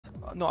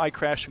No, I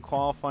crashed in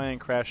qualifying,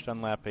 crashed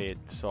on lap 8,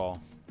 so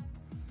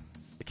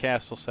the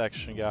castle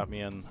section got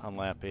me in on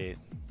lap 8.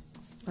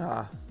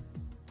 Ah.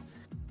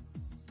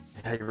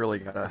 Yeah, you really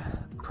gotta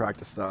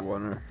practice that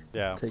one or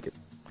take it.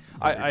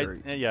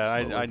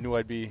 I knew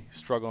I'd be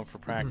struggling for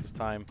practice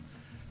time,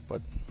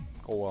 but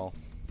oh well.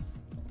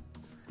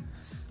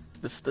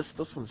 This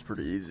one's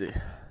pretty easy.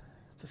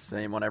 The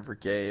same on every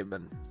game,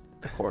 and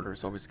the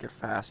corners always get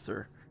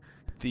faster.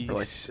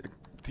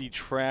 The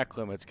track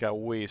limits got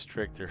way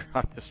stricter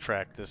on this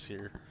track this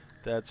year.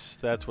 That's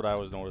what I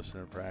was noticing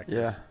in practice.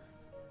 Yeah.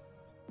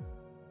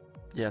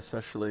 Yeah,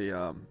 especially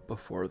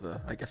before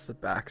I guess the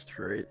back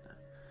straight.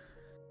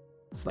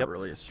 It's not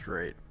really a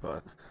straight,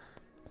 but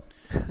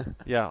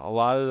yeah, a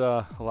lot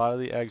of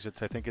the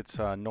exits. I think it's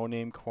no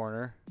name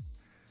corner.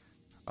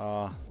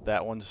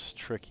 That one's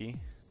tricky.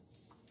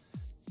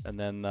 And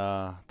then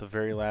the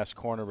very last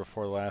corner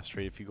before the last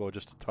straight, if you go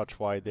just a touch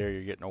wide there,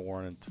 you're getting a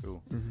warning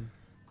too. Mm-hmm.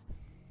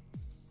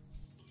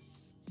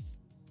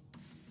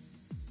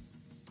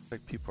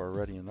 Like people are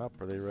readying up.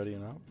 Are they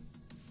readying up?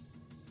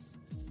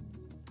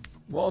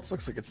 Well, it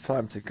looks like it's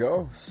time to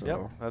go. So.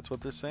 Yep, that's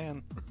what they're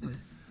saying.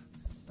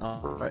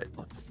 All right,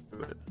 let's do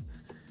it.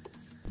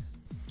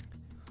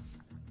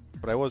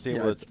 But I was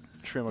able to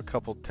trim a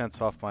couple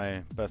tenths off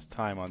my best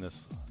time on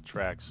this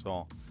track,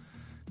 so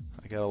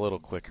I got a little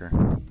quicker.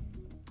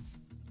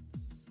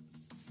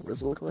 What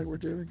does it look like we're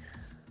doing?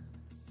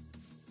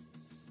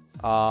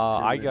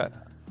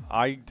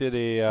 I did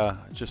a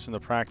just in the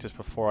practice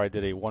before I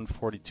did a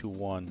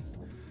 142.1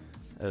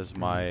 as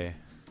my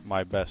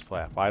best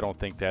lap. I don't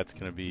think that's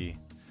going to be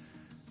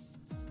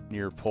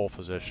near pole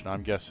position.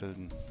 I'm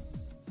guessing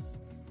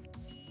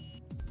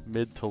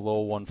mid to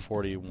low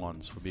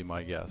 141s would be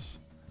my guess.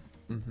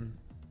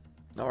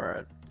 All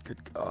right.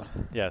 Good God.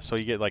 Yeah, so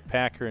you get like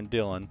Packer and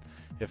Dylan.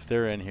 If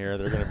they're in here,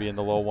 they're going to be in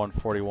the low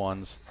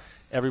 141s.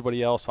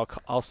 Everybody else,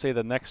 I'll say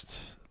the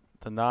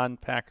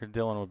non-Packer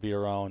Dylan would be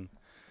around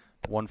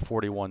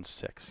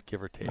 141.6,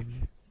 give or take.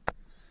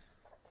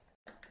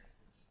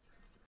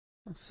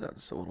 That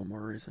sounds a little more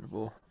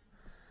reasonable.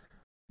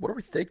 What are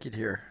we thinking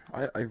here?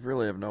 I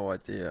really have no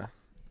idea.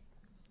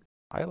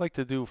 I like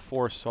to do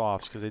 4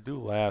 softs because they do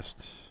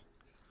last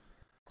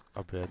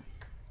a bit.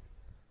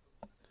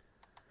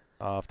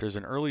 If there's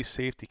an early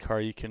safety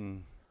car,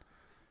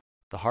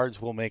 the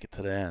hards will make it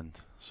to the end,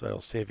 so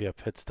it'll save you a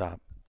pit stop.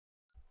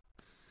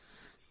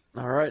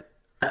 All right.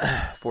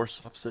 4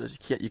 softs.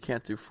 You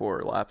can't do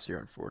 4 laps here,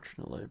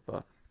 unfortunately.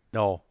 But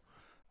no,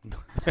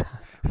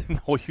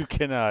 no, you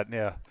cannot.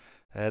 Yeah,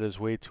 that is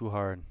way too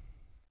hard.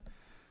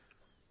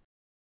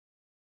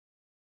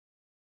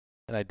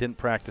 And I didn't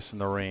practice in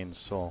the rain,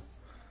 so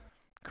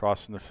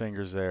crossing the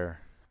fingers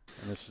there.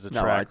 And this is a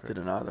track. No, I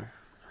didn't either.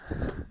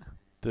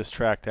 This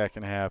track that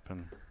can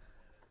happen.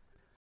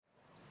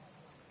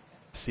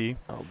 See?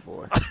 Oh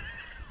boy.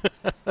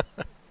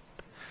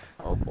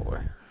 Oh boy.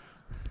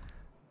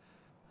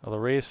 Well, the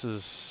race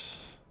is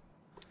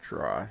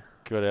dry.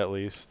 Good at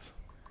least.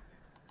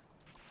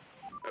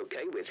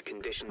 Okay, with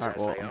conditions as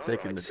they I'm are,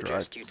 taking I'd the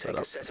suggest dry you take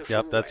setup. a set of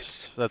Yep, full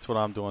that's what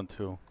I'm doing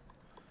too.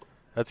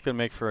 That's gonna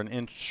make for an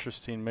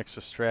interesting mix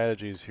of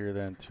strategies here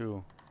then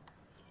too.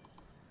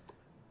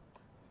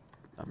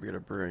 I'm gonna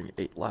bring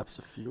 8 laps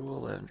of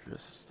fuel and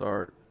just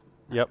start.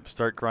 Yep,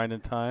 start grinding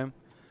time.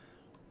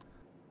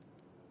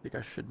 I think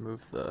I should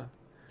move the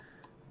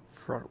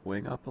front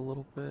wing up a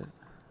little bit.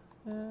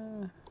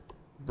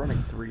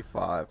 Running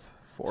 3.5,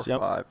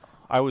 4.5.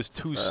 I was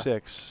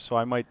 2.6, so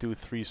I might do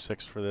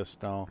 3.6 for this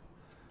now.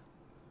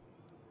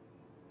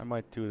 I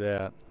might do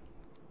that.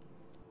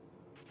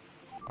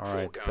 All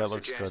right, that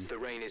looks good. The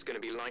rain is going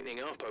to be lightening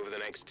up over the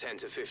next 10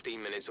 to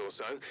 15 minutes or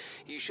so.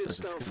 You should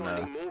start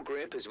finding more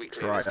grip as we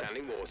clear the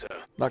standing water.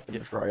 Not going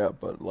to dry up,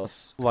 but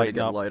less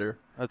lighten up. Lighter.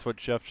 That's what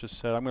Jeff just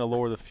said. I'm going to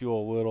lower the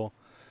fuel a little.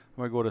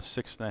 I'm going to go to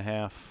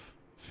 6.5,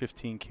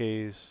 15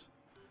 Ks.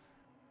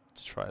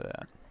 Let's try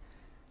that.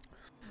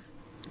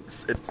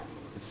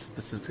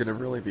 This is going to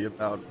really be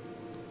about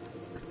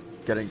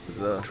getting to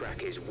the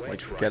track is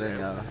wet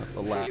getting a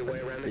lap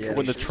at the end.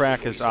 When the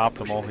track is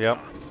optimal, yep.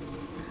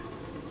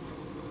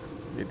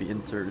 Maybe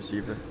inters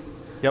even.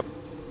 Yep.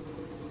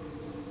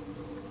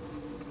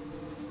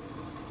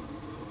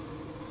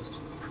 This is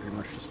pretty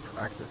much just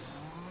practice.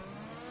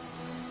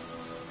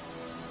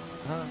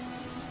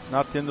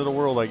 Not the end of the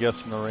world, I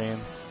guess, in the rain.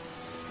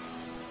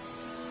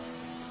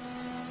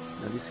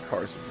 Yeah, these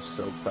cars are just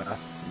so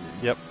fast.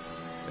 Yep.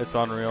 It's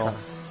unreal.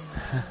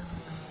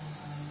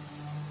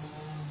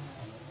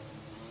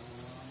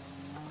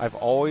 I've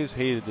always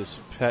hated this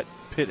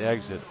pit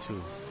exit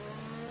too.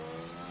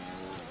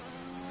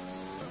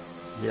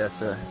 Yeah,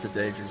 it's a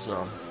danger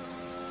zone.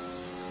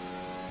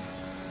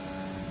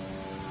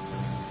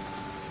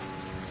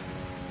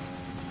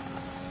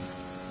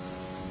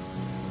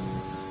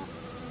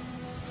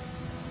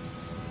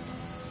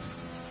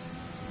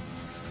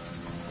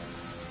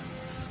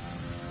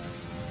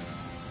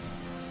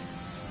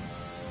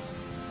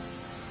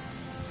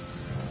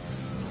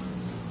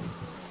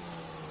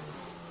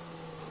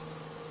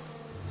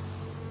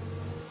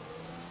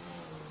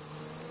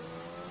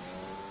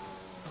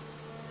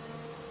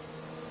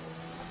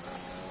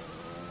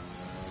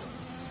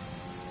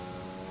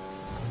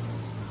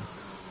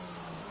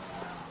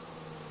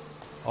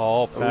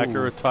 Oh, Packer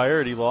Ooh.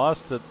 retired. He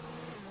lost it.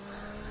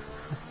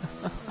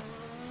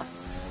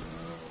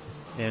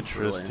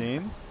 Interesting.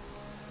 Brilliant.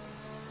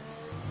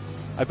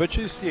 I bet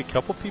you see a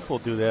couple people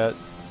do that.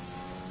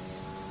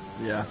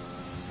 Yeah.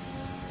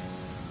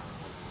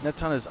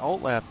 That's on his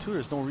outlap too.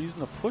 There's no reason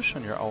to push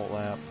on your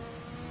outlap.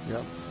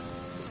 Yep.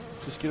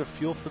 Just get a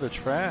feel for the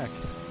track.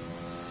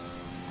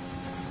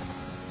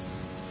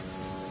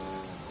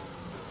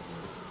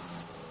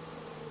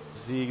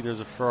 Zieg, there's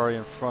a Ferrari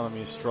in front of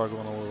me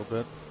struggling a little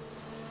bit.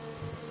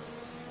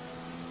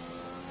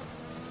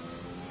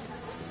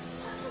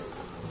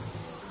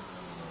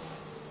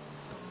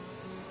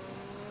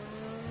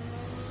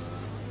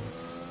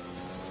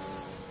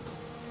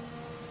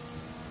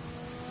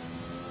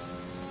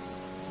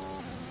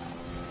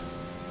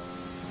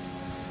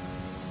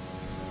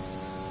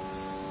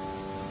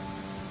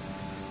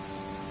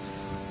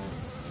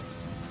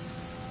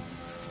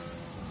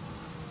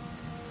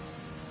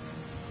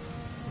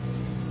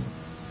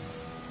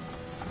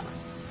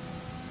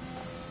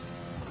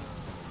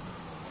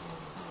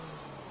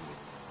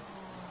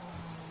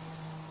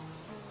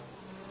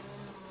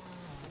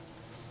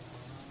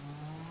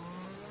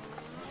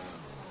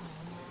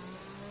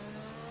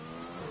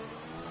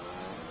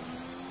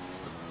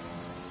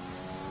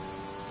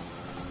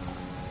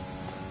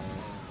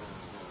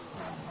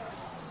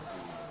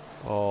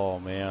 Oh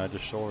man, I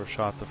just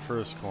overshot the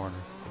first corner.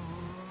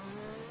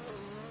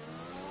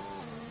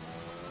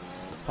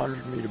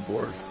 100-meter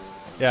board.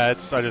 Yeah, I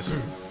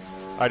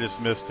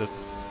just missed it.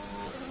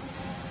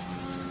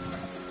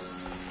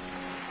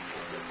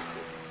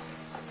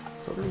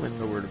 So I don't really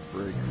know where to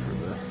brake for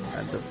the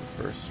end of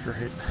the first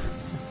straight.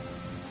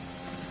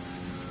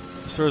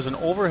 So there's an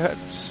overhead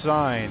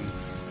sign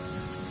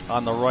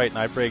on the right, and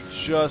I brake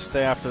just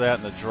after that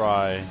in the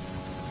dry.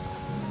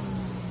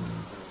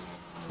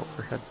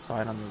 Overhead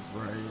sign on the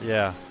right.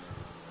 Yeah,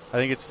 I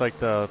think it's like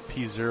the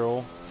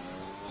P0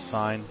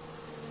 sign.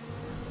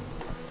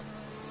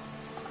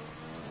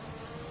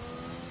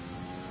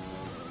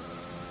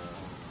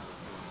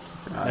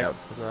 Keep an eye out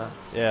for that.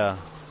 Yeah.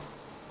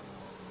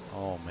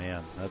 Oh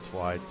man, that's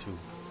wide too.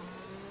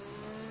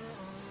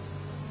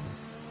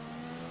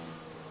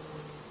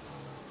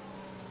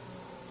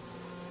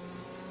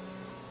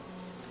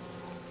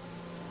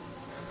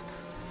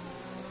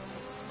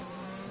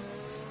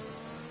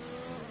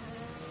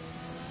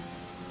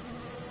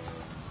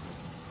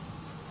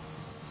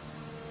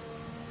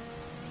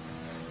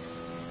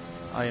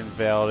 I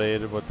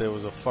invalidated, but there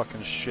was a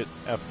fucking shit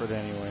effort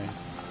anyway.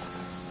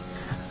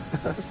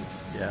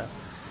 Yeah.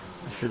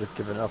 I should have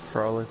given up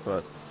probably,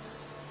 but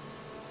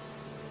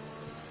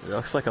it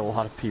looks like a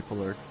lot of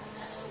people are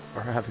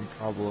having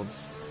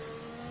problems.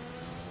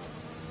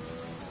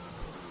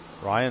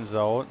 Ryan's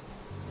out.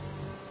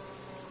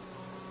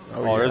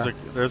 Oh yeah.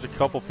 There's a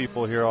couple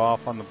people here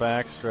off on the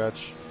back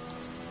stretch.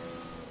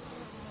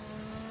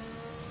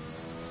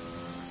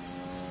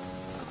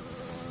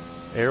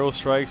 Arrow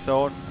strikes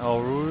out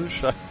El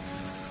Rouge.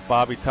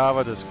 Bobby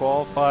Tava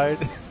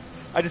disqualified.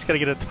 I just gotta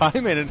get a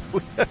time in, and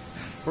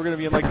we're gonna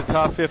be in like the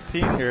top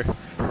 15 here.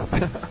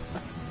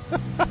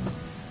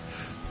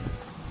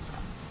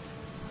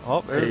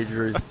 Oh,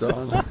 Adrian's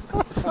done.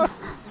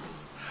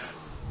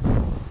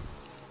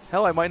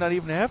 Hell, I might not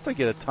even have to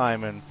get a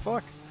time in.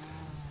 Fuck.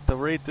 The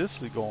rate this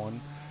is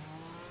going.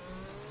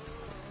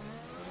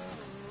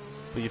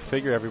 But you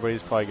figure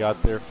everybody's probably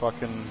got their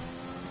fucking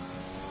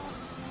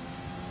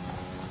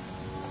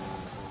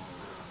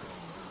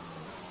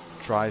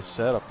dry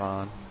setup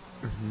on.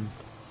 Mm-hmm.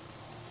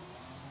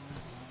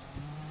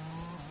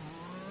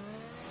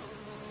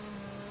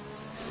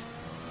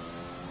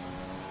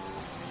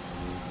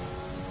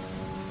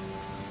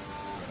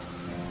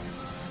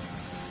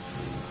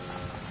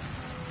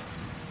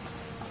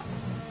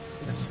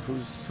 Yes,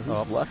 who's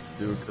left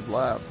to do a good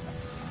lap?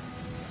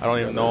 I don't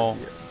even know.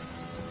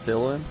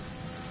 Dylan?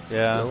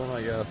 Yeah. Dylan,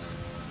 I guess.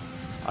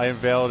 I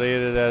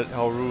invalidated at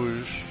El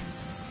Rouge.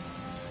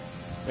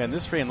 Man,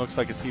 this rain looks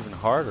like it's even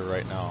harder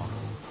right now.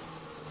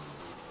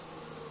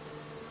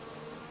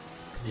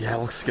 Yeah, it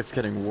looks like it's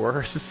getting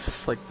worse. It's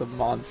just like the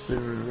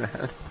monsoon,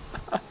 man.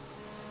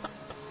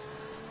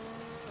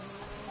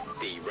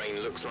 The rain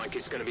looks like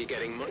it's going to be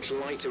getting much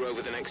lighter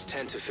over the next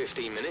 10 to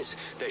 15 minutes.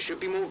 There should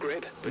be more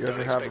grip, but You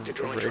don't ever have expect a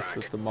a dry race track.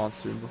 with the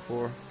monsoon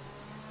before?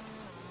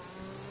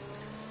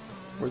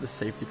 Where the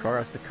safety car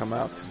has to come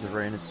out because the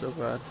rain is so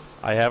bad?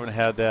 I haven't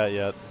had that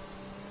yet.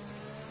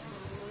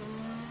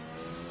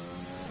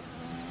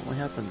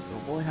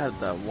 I've only had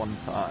that one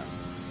time.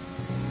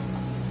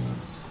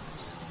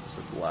 It was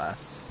a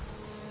blast.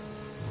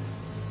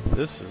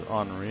 This is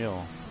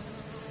unreal.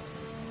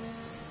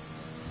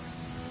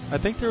 I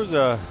think there was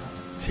a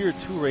Tier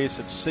 2 race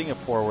at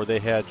Singapore where they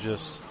had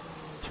just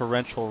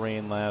torrential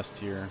rain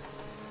last year.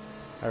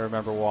 I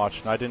remember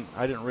watching. I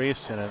didn't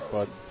race in it,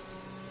 but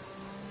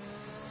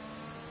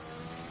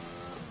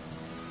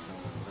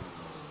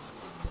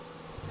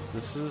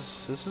this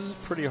is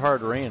pretty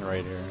hard rain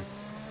right here.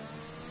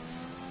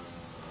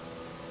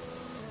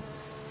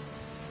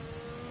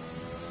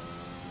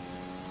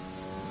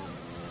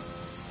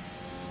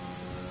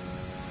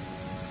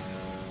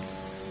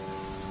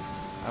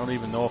 don't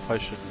even know if I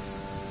should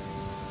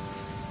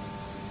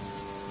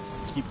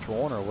keep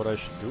going or what I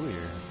should do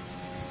here.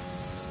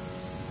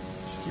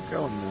 Just keep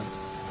going, man.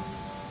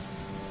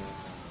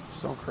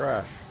 Just don't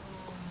crash.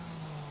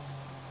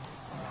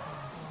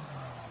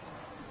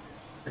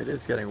 It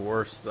is getting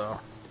worse, though.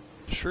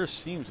 Sure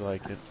seems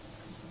like it.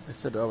 They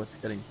said, oh, it's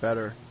getting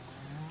better.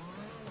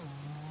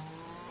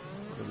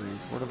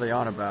 What are they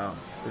on about?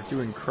 They're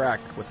doing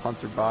crack with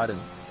Hunter Biden.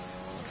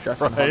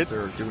 Chef and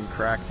Hunter are doing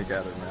crack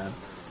together, man.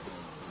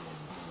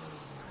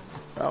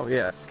 Oh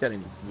yeah, it's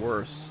getting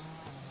worse.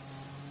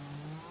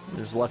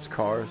 There's less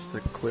cars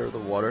to clear the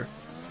water.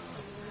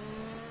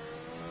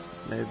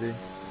 Maybe.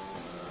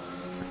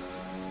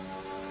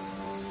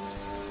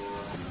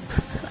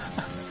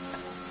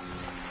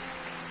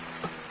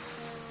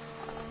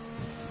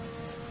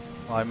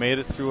 Well, I made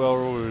it through El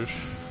Rouge.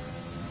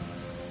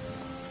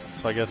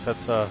 So I guess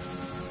that's a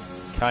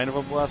kind of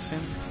a blessing.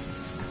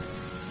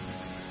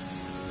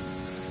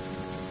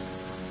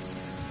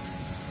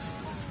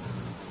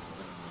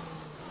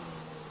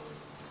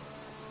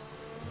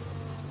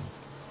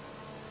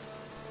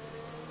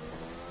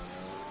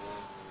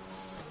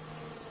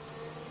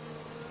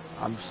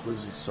 I'm just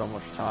losing so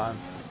much time.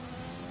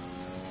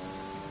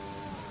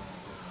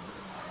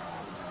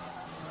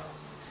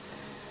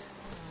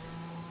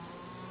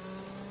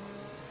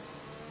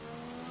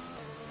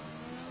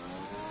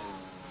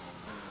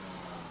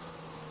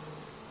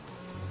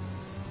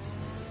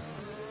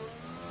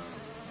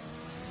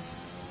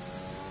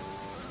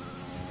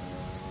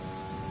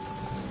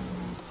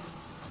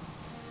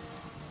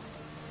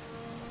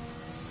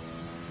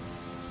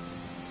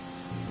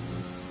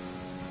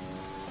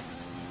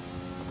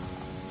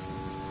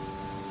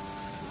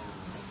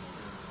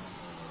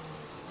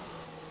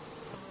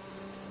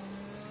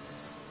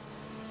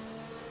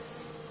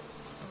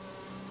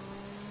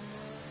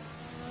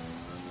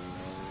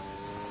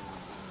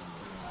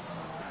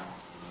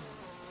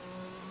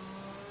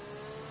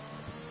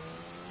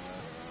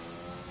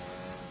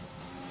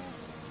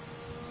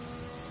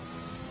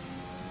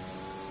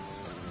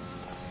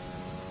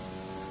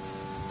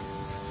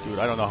 Dude,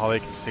 I don't know how they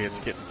can say it's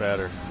getting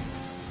better.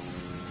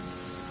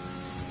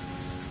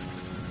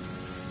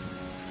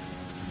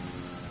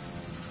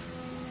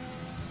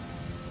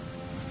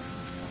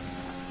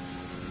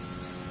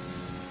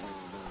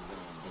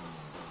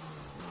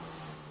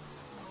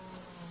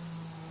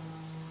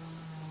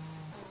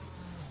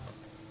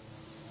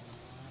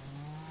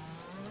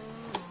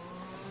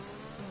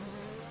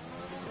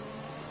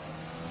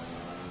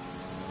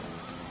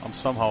 I'm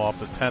somehow up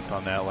to 10th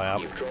on that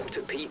lap. You've dropped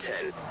to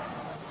P10.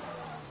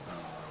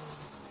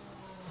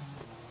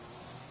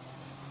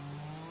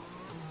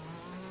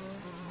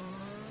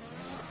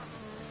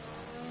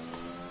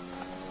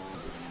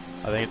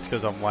 I think it's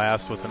because I'm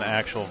last with an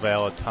actual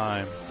valid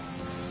time.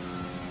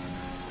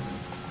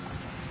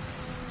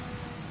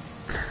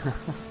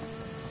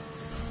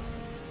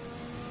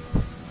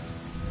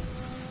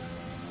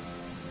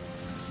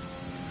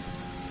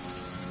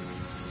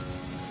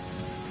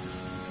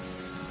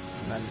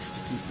 Managed to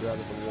keep you out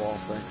of the wall,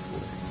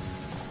 thankfully.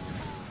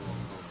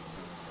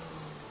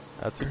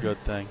 That's a good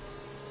thing.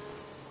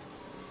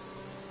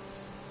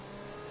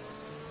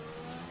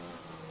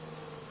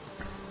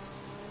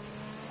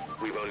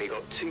 We've only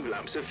got 2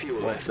 laps of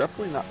fuel left.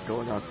 Definitely not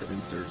going on to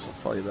inters, I'll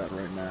tell you that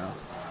right now.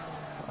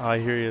 I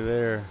hear you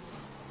there.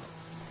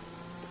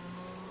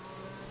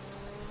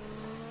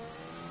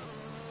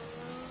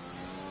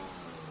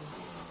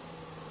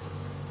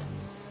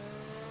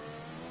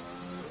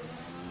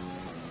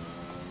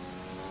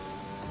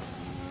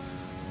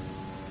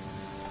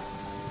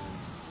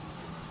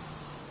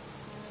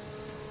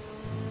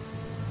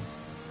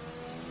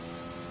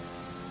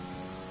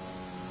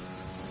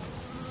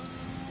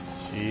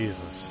 Jesus.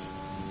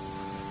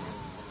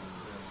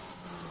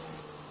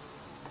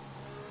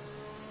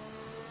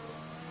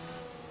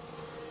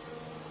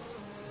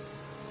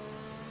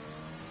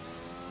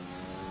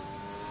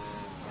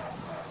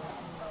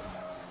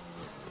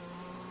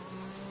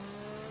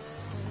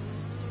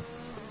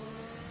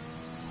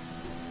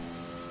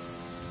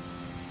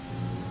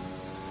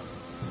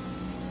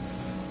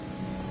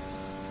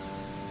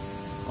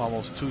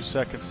 Almost 2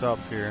 seconds up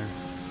here.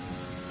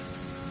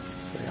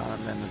 Stay on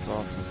it, man, that's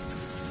awesome.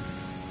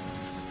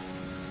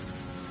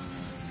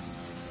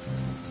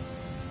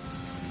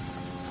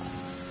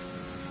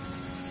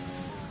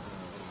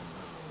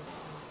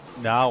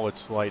 Now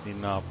it's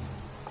lightening up.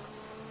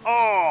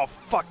 Oh,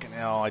 fucking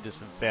hell, I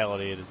just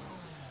invalidated.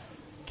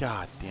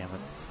 God damn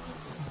it.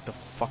 At the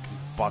fucking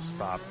bus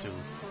stop, too.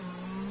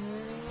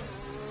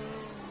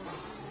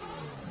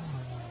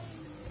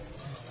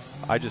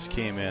 I just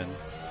came in.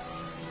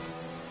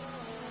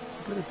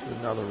 I'm gonna do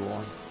another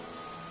one.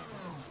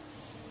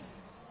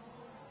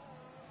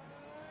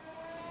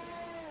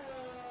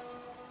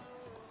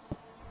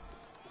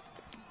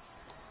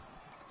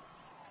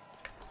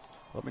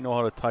 Let me know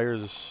how the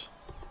tires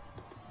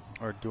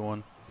are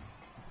doing.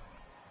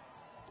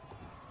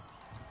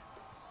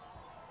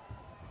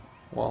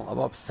 Well, I'm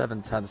up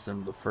 7/10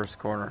 in the first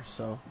corner,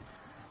 so.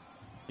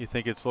 You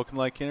think it's looking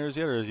like inners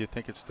yet, or do you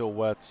think it's still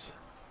wets?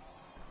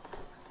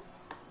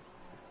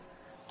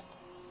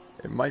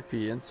 It might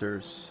be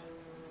Inters.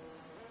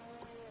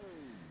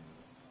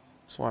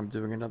 That's why I'm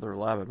doing another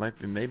lap. It might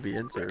be maybe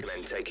Inters.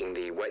 Recommend taking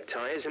the wet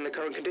tires in the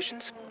current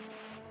conditions.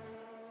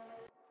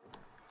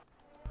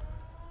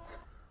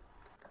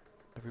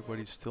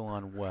 Everybody's still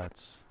on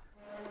wets.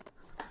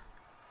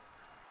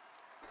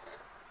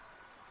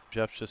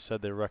 Jeff just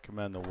said they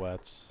recommend the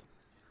wets.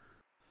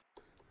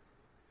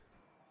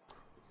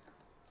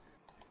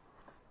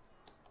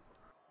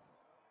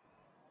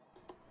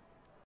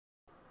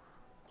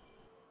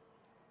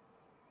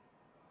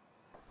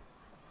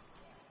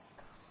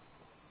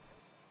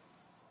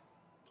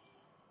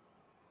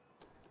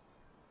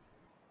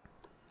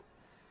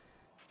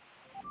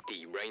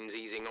 The rain's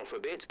easing off a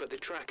bit, but the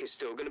track is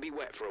still going to be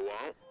wet for a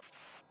while.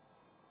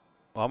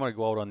 Well, I'm going to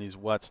go out on these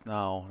wets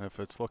now. If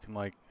it's looking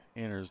like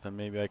inners, then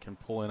maybe I can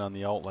pull in on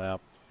the outlap.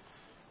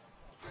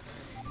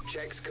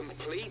 Checks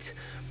complete.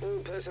 All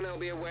personnel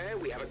be aware,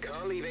 we have a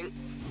car leaving.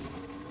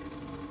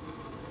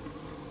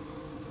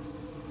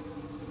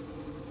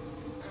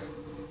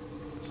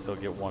 Still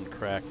get one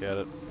crack at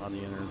it on the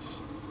inners.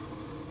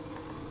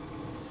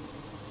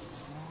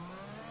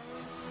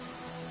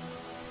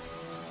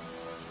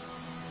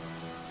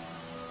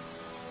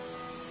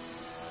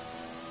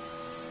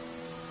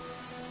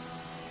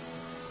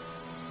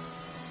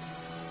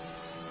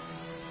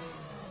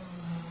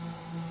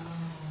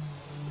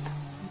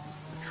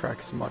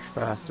 Track's much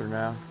faster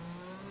now.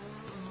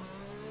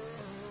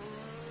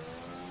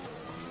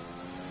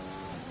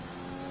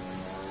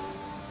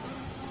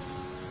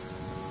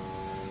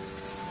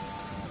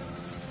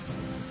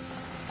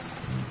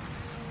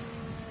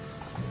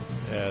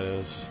 Yeah, it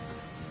is.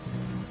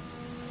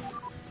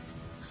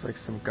 Looks like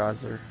some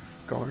guys are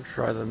going to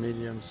try the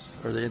mediums,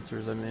 or the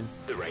Inters, I mean.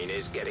 The rain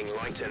is getting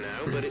lighter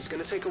now, but it's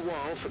going to take a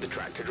while for the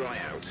track to dry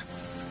out.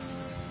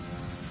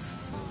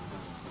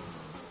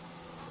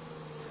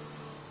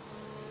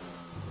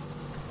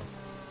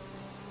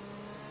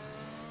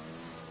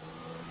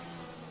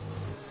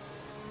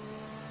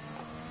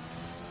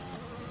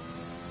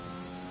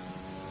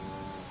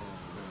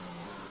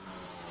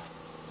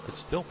 It's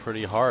still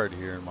pretty hard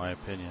here, in my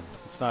opinion.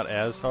 It's not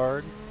as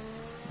hard.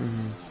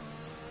 Mm-hmm.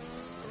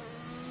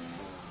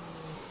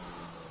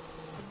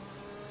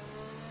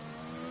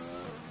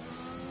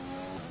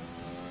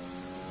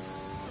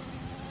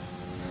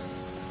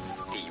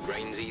 The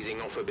rain's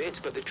easing off a bit,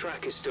 but the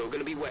track is still going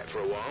to be wet for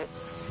a while.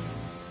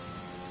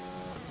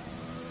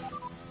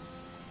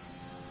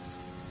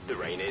 The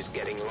rain is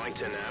getting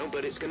lighter now,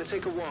 but it's going to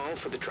take a while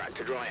for the track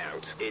to dry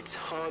out. It's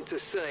hard to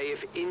say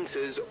if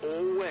inters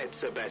or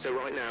wets are better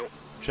right now.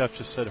 Jeff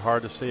just said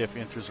hard to say if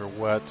inters or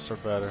wets are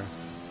better.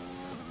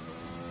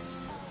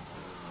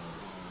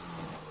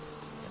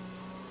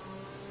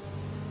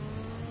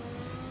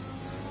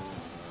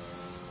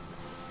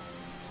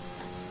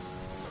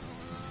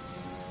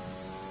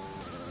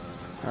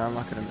 I'm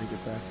not going to make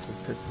it back to the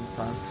pits in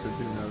time to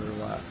do another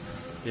lap.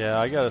 Yeah,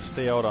 I gotta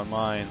stay out on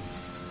mine.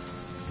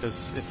 Because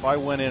if I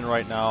went in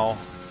right now,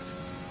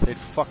 they'd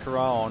fuck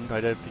around.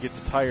 I'd have to get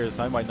the tires,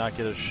 and I might not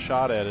get a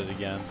shot at it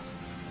again.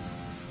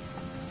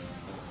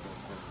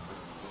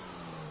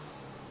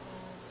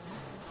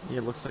 Yeah,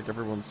 it looks like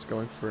everyone's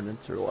going for an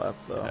interlap,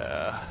 though.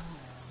 Yeah,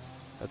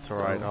 that's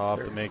alright. I'll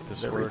have to make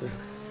this work.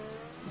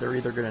 They're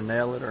either going to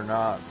nail it or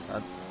not.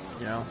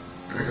 You know?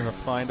 We're gonna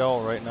find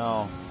out right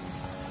now.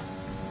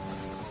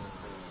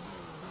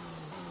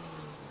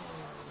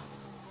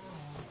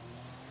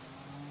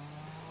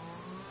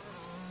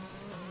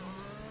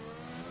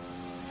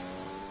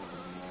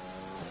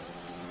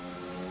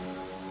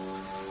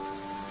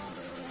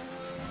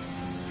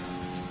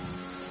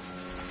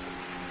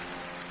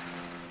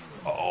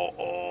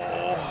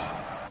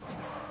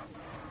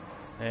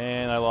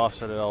 And I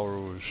lost it at El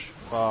Rouge.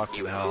 Fuck.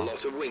 You have a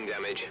lot of wing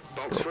damage.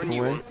 Box for a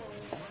new one.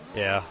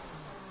 Yeah.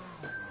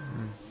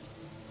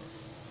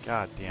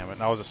 God damn it.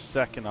 And I was a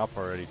second up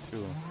already,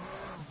 too.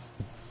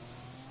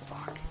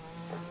 Fuck.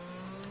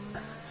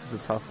 This is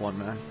a tough one,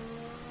 man.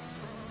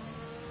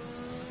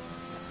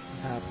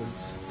 It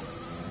happens.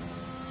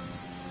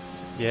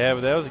 Yeah,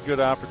 but that was a good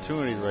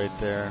opportunity right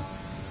there.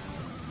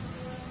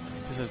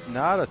 There's just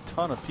not a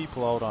ton of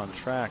people out on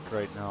track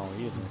right now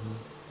either. Mm-hmm.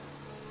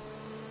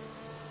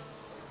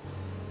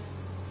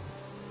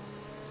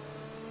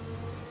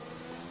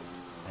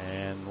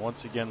 And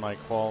once again, my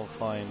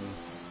qualifying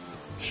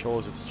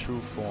shows its true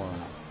form.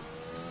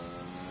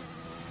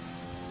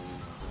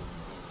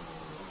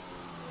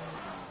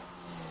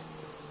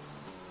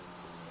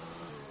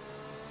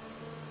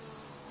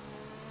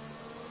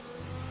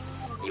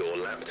 Your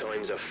lap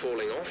times are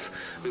falling off.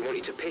 We want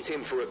you to pit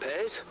in for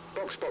repairs.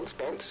 Box, box,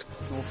 box.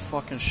 No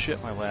fucking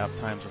shit, my lap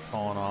times are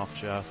falling off,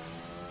 Jeff.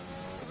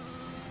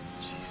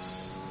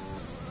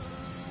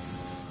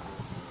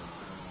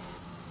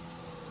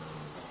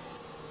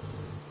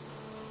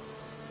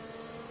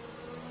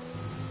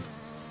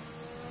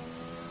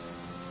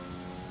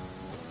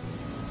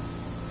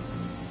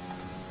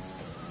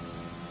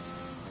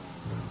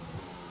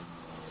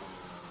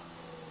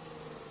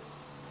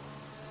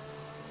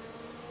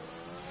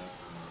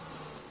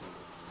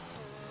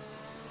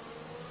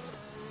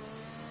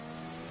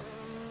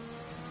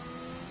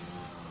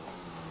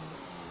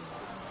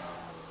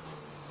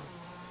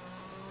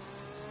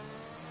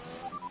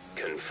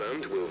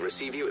 confirmed. We'll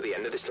receive you at the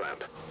end of this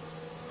lap.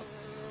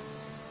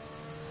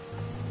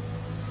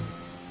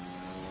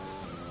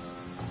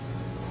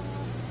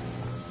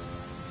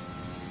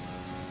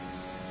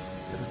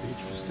 It'll be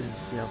interesting to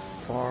see how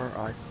far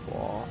I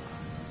fall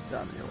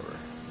down the order.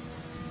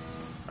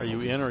 Are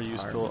you in or are you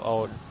still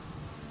out?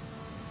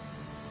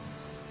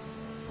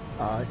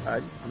 I'm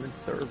in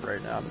third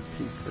right now. I'm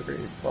in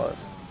P3, but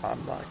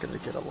I'm not going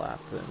to get a lap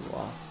in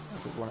while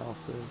everyone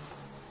else is.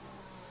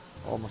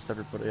 Almost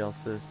everybody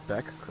else is.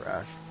 Beck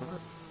crashed, but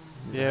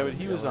Yeah, but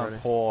he was on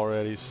pole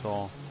already,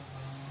 so.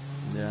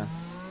 Yeah.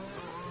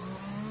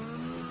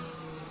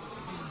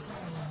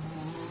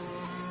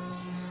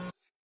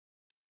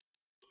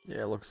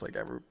 Yeah, it looks like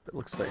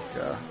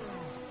yeah,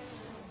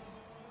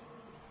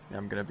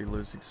 I'm gonna be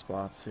losing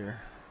spots here.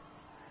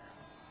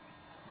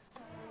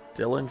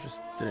 Dylan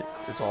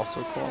is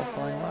also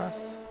qualifying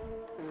last.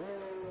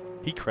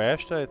 He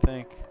crashed, I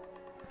think.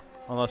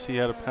 Unless he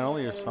had a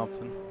penalty or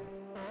something.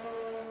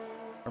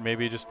 Or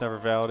maybe he just never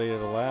validated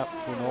a lap.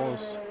 Who knows?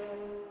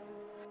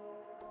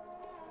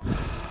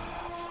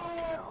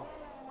 Fucking hell.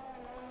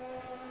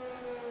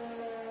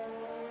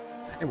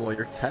 Hey, well,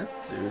 you're 10th,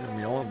 dude. I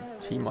mean, only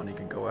T-Money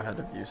can go ahead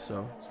of you,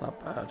 so it's not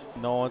bad.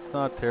 No, it's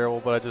not terrible,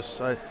 but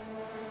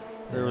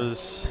there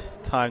was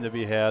time to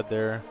be had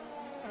there.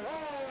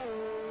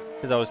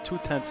 Because I was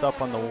 2/10 up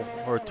on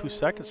or 2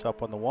 seconds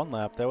up on the one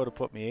lap. That would have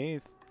put me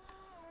 8th.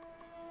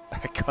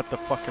 I got the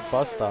fucking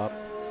bus stop.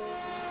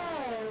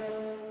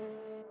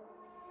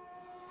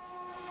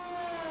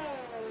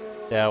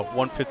 Yeah,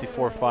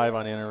 154.5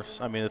 on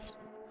inners. I mean,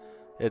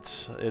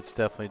 it's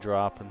definitely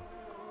dropping.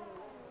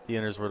 The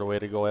inners were the way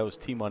to go. That was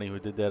T-Money who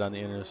did that on the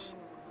inners.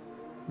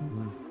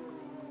 Mm-hmm.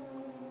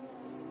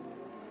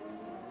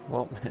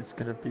 Well, it's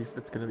gonna be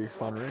a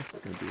fun race. It's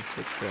gonna be a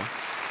shit show.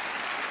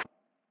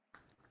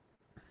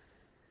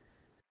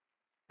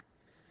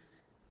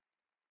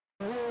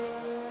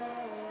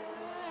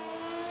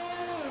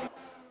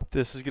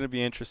 This is going to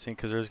be interesting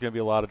because there's going to be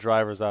a lot of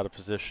drivers out of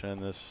position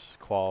in this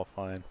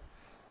qualifying.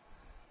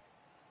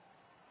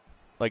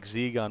 Like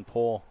Zieg on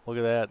pole. Look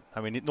at that.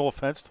 I mean, no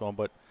offense to him,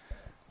 but...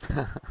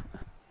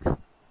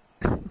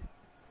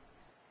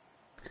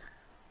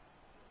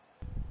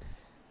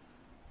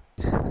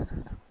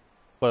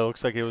 But it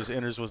looks like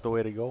inners was the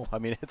way to go. I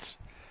mean, it's...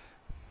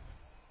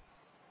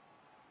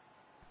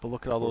 But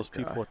look at all those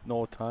people with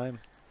no time.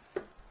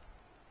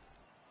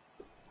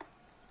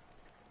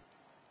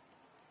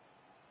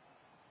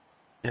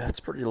 Yeah,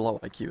 it's pretty low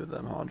IQ of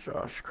them, huh,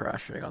 Josh?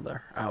 Crashing on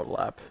their out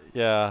lap.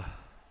 Yeah.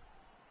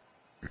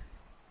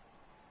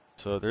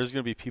 So there's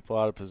going to be people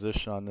out of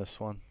position on this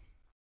one.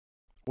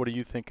 What are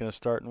you thinking of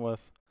starting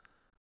with?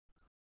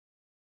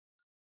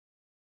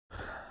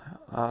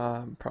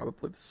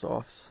 Probably the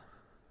softs.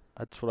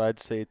 That's what I'd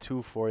say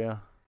too for you.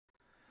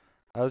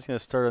 I was going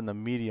to start on the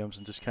mediums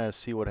and just kind of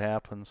see what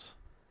happens.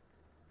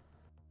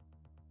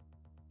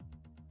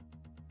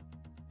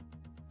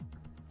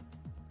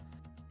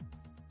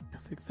 I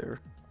think there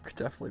could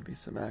definitely be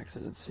some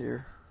accidents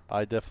here.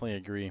 I definitely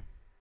agree.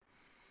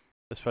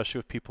 Especially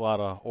with people out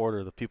of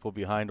order. The people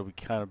behind will be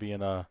kind of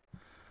being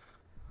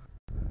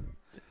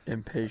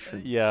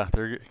impatient. Yeah,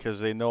 because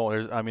they know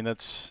I mean,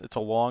 it's a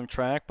long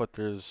track, but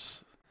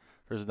there's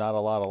not a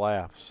lot of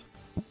laps.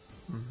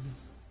 Mm-hmm.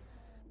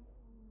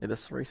 Yeah,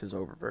 this race is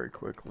over very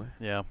quickly.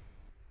 Yeah.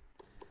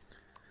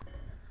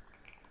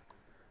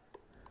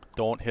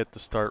 Don't hit the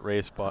start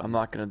race button. I'm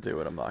not gonna do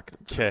it. I'm not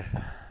gonna do it.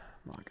 I'm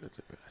not gonna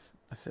do it.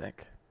 I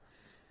think.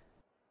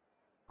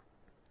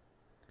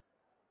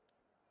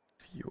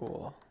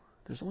 Fuel.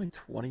 There's only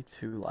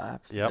 22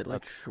 laps. Yep. Did they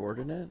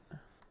shorten it?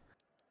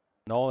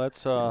 No,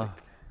 that's Huh.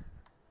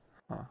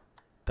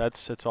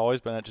 It's always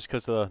been that just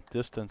because of the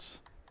distance.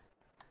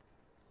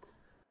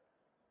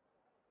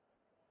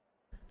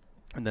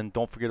 And then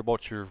don't forget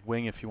about your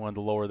wing if you wanted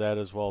to lower that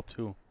as well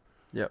too.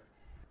 Yep.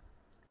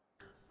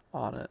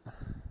 On it.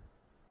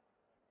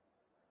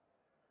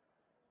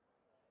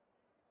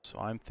 So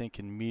I'm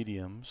thinking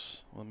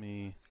mediums. Let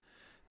me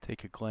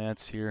take a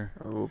glance here.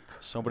 Oop.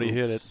 Somebody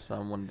hit it.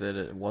 Someone did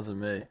it. It wasn't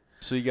me.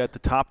 So you got the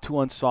top two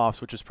on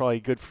softs, which is probably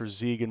good for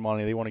Zieg and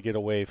Money. They want to get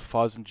away.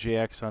 Fuzz and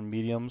JX on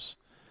mediums.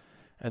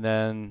 And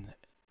then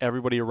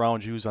everybody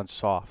around you's on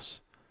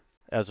softs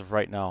as of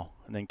right now.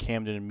 And then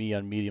Camden and me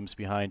on mediums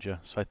behind you.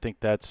 So I think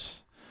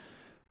that's...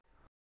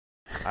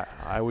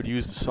 I would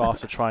use the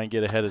softs to try and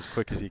get ahead as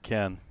quick as you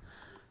can.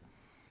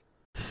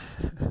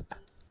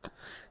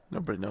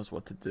 Nobody knows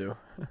what to do.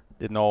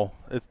 No,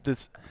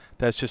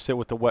 that's just it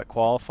with the wet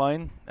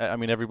qualifying. I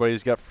mean,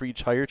 everybody's got free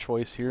tire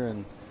choice here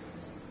and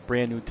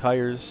brand new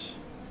tires.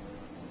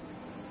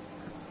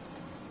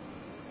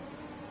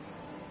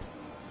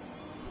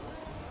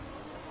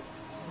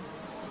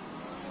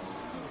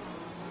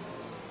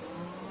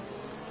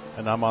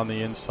 And I'm on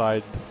the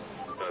inside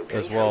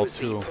as well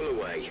too. Pull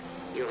away.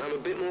 You'll have a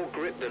bit more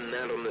grip than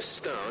that on the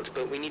start,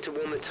 but we need to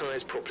warm the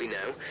tires properly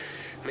now.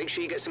 Make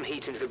sure you get some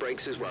heat into the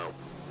brakes as well.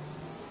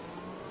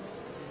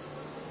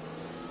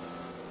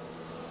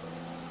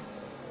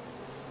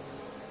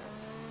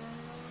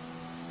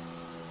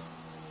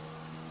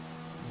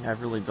 I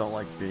really don't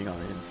like being on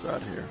the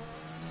inside here.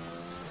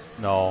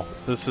 No,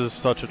 this is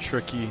such a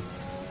tricky.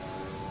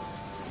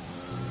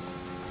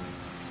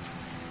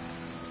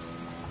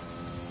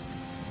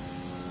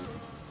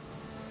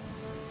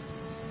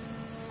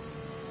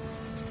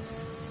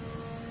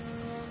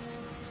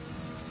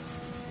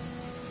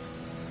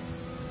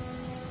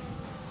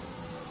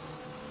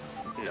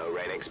 No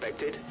rain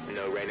expected.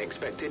 No rain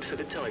expected for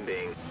the time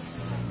being.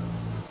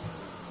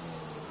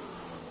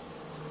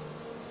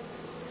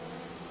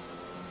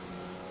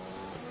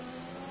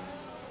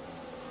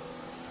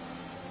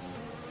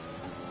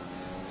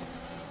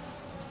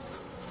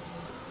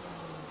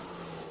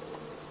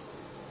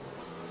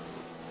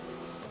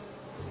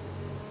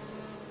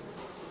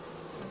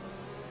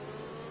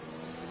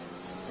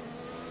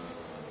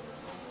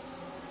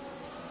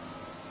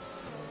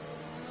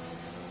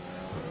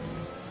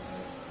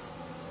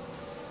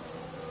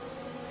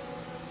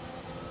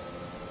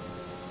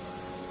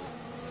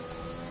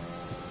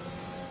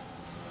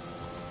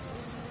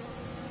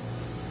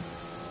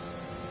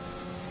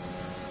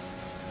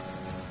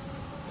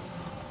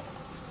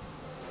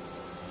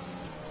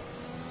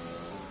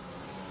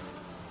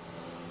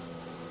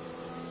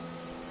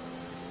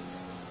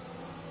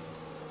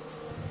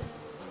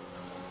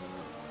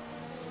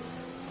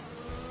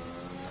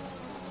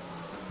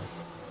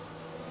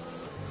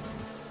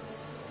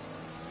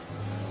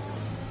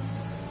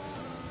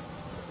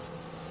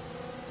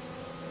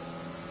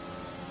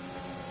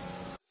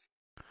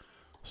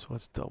 So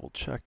let's double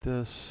check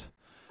this.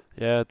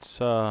 Yeah,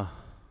 it's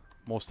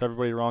most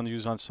everybody around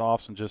you's on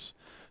softs, and just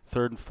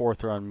third and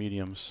fourth are on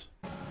mediums.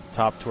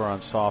 Top two are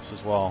on softs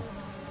as well.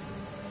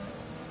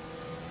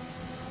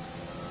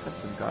 Got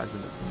some guys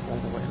all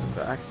the way in the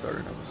back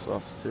starting on the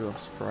softs too. I'm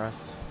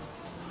surprised.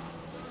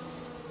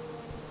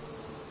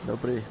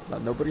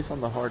 Nobody's on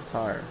the hard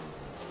tire.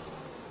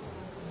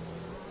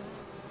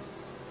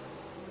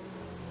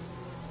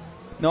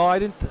 No, I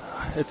didn't.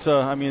 It's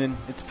I mean,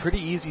 it's pretty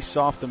easy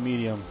soft to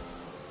medium.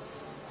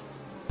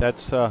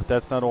 That's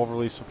not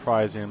overly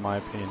surprising in my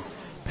opinion.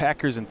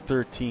 Packers in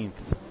 13th.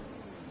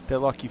 That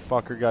lucky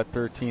fucker got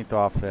 13th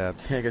off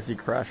that. Yeah, I guess he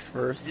crashed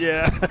first.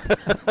 Yeah.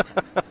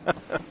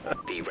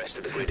 The rest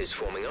of the grid is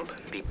forming up.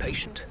 Be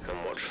patient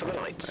and watch for the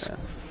lights. Man.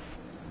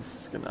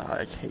 This is gonna.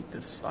 I hate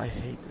this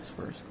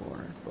first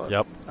corner. But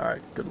Yep. All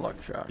right. Good luck,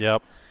 Josh.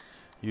 Yep.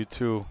 You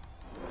too.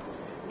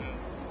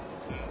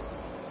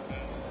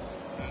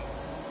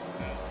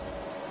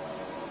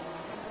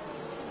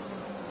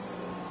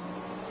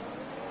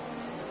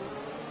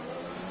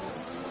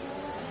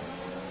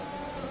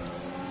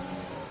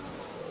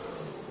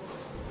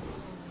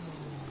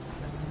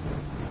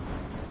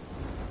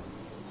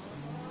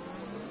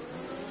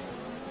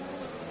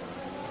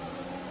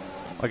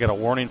 I got a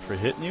warning for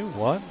hitting you?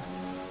 What?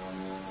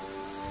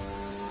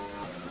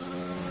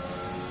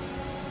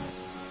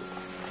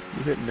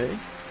 You hit me?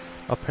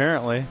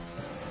 Apparently.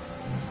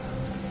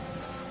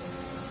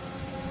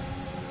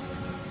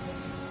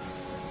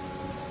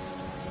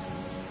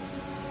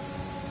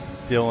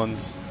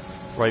 Dylan's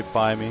right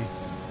by me.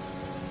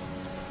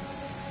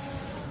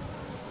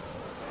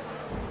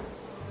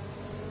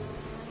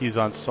 He's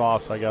on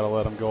sauce, I gotta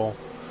let him go.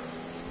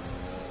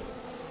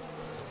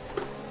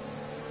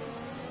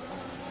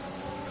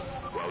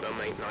 Well done,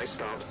 mate. Nice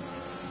start.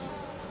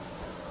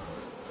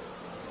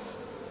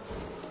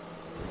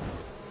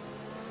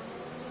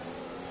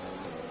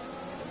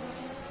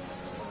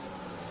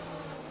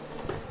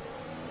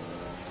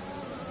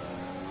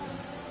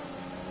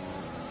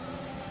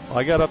 Well,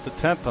 I got up to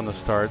 10th on the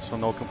start, so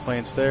no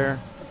complaints there.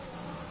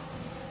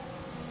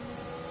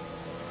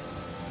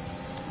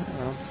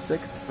 I'm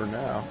 6th for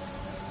now.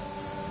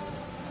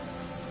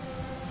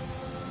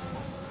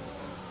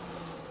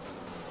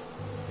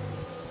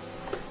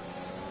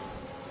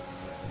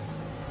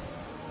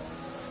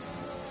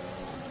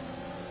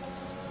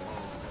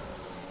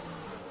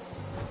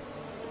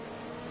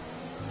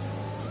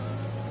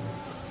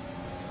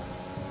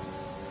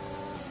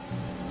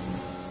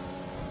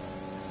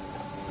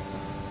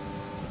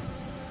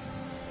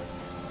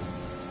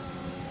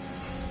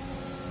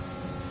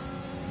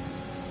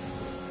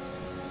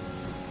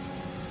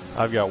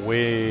 I've got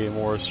way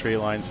more straight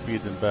line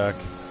speed than Beck.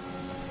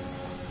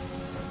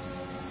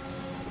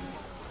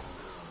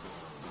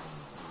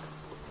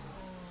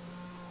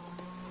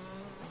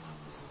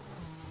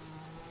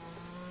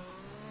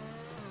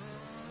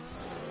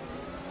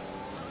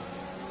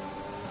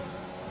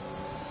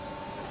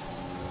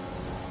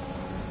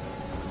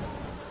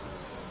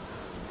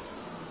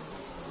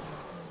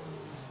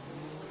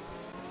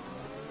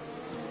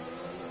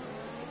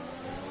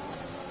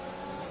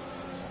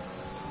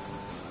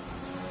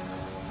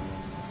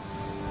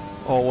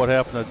 Oh, what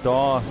happened to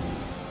Daw?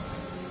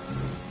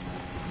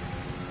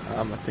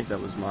 I think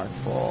that was my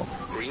fault.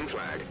 Green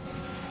flag.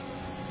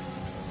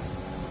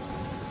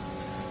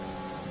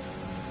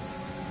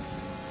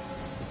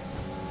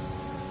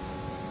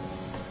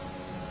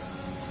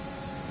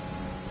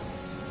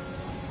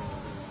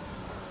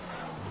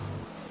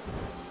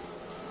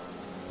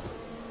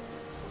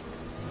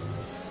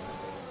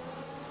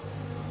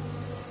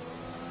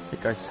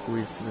 think I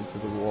squeezed him into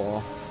the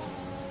wall.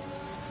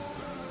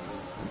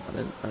 I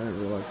didn't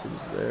realize he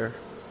was there.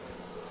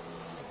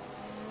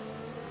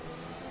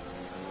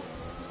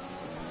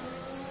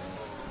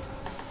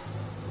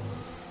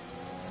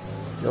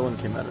 Dylan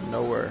came out of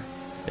nowhere.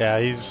 Yeah,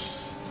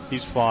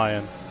 he's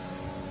flying.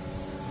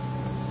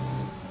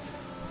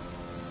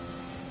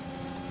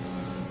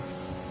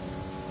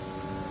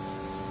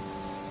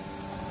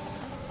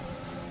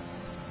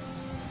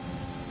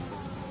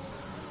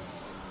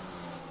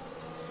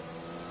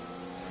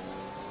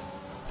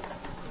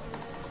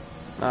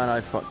 And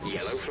I fucking Yellow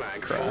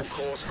flag, crashed.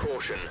 full course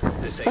caution.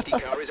 The safety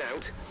car is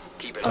out.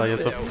 Keep an eye on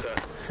the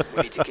delta.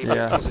 We need to keep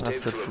Yeah, it positive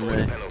that's to it for avoid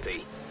me. a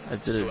penalty. I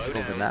did it Slow for the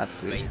down.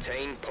 Nazi.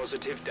 Maintain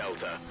positive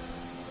delta.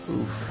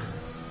 Oof.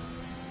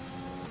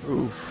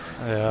 Oof.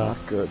 Yeah.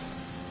 Not good.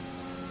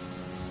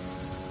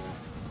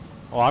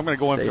 Well, I'm gonna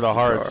go in for the Safety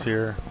hearts car.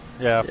 here.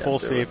 Yeah, Yeah, full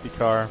do it. safety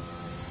car.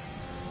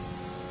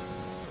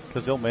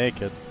 Because they'll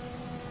make it.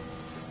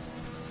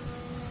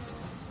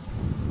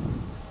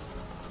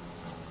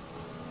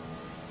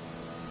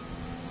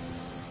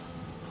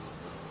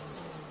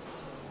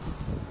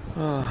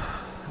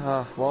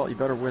 Well, you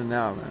better win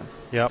now, man.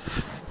 Yep.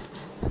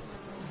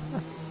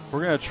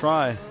 We're gonna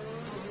try.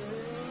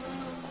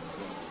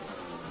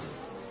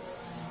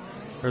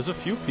 There's a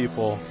few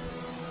people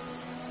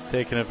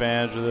taking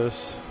advantage of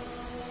this.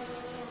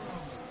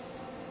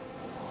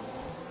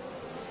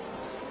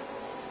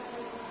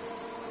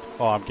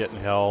 Oh, I'm getting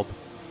held.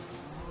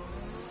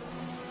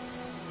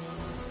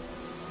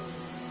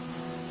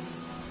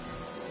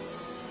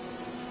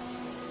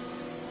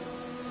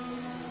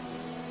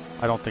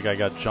 I don't think I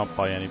got jumped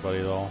by anybody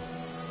though.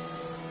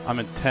 I'm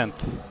in 10th.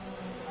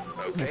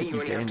 Okay, you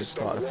only have gained to a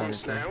stop spot, if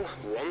once anything. now.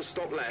 One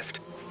stop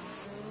left.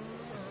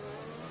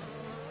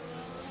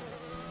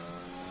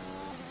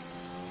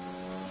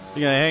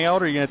 You gonna hang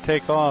out or you gonna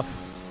take off?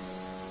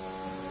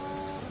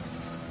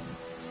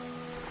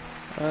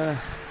 I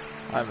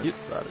haven't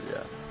decided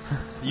yet.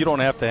 You don't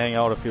have to hang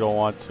out if you don't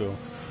want to.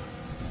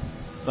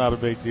 It's not a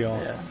big deal.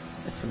 Yeah,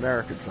 it's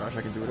America, Josh.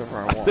 I can do whatever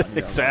I want.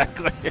 You know?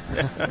 Exactly.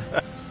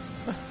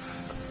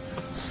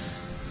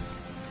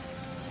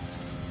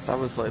 That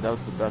was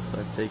the best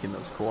I've taken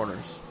those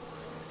corners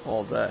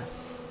all day.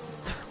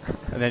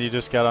 And then you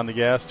just got on the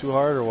gas too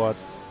hard or what?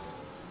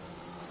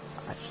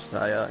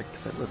 I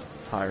set the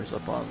tires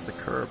up on the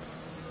curb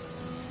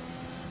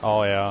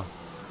Oh yeah.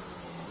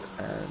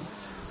 and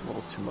a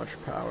little too much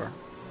power.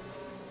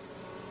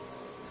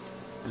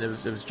 And it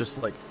was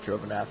just like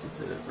Giovinazzi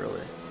did it,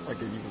 really. Like,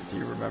 do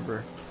you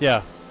remember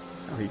Yeah.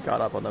 how he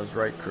got up on those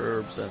right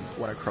curbs and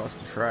went across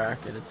the track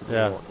and into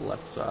the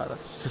left side?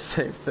 That's just the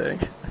same thing.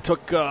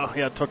 Took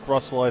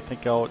Russell I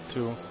think out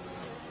too.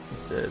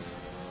 He did.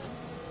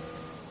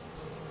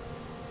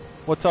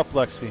 What's up,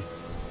 Lexi?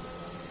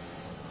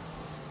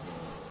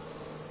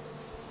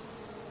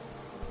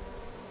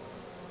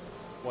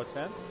 What's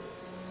that?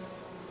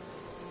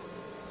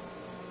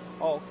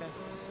 Oh, okay.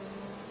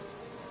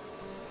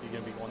 You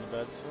gonna be going to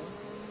bed soon?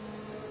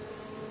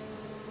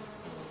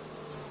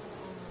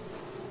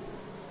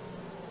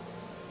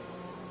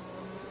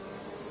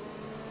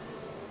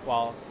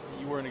 Well,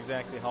 you weren't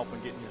exactly helping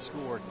getting your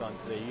schoolwork done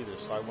today either,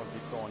 so I wouldn't be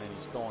throwing any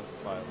stones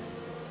if I were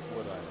you,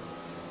 would I?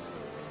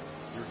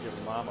 You're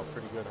giving Mom a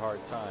pretty good hard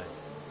time.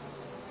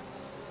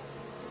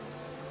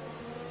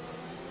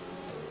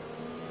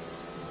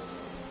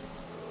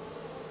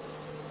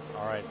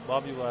 Alright,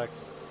 love you, Lex.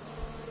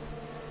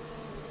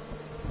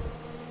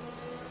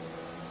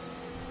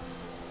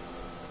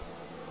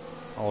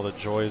 All the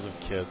joys of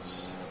kids.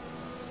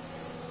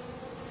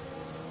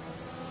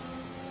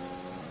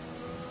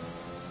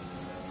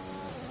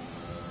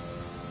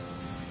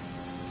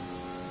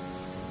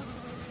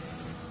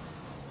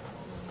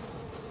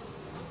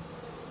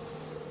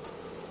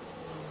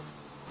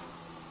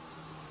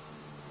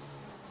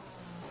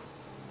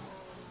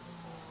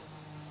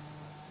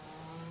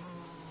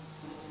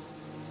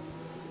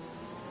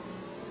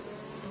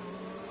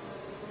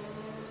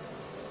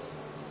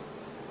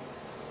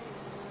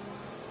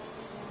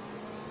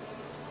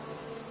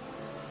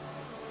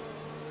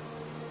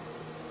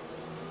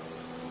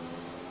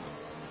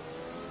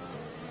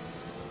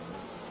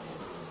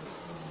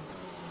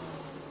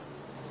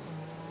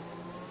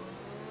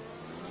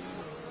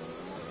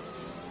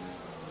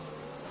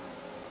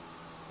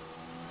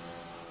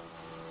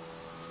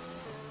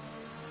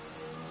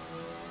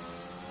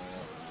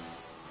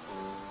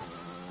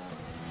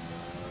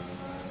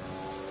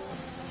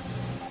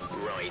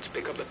 Right,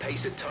 pick up the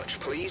pace a touch,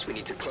 please. We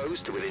need to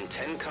close to within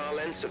 10 car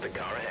lengths of the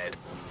car ahead.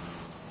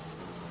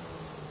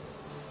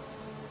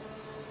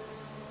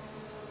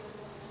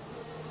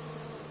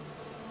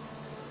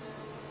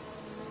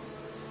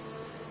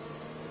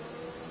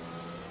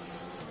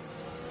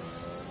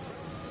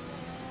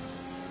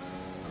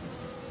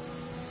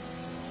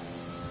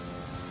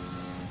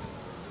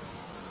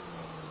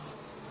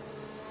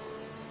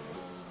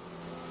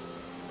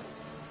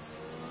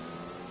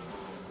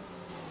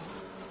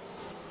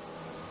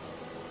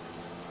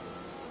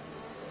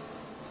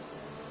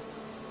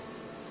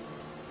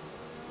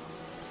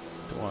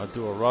 Want to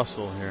do a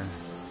rustle here.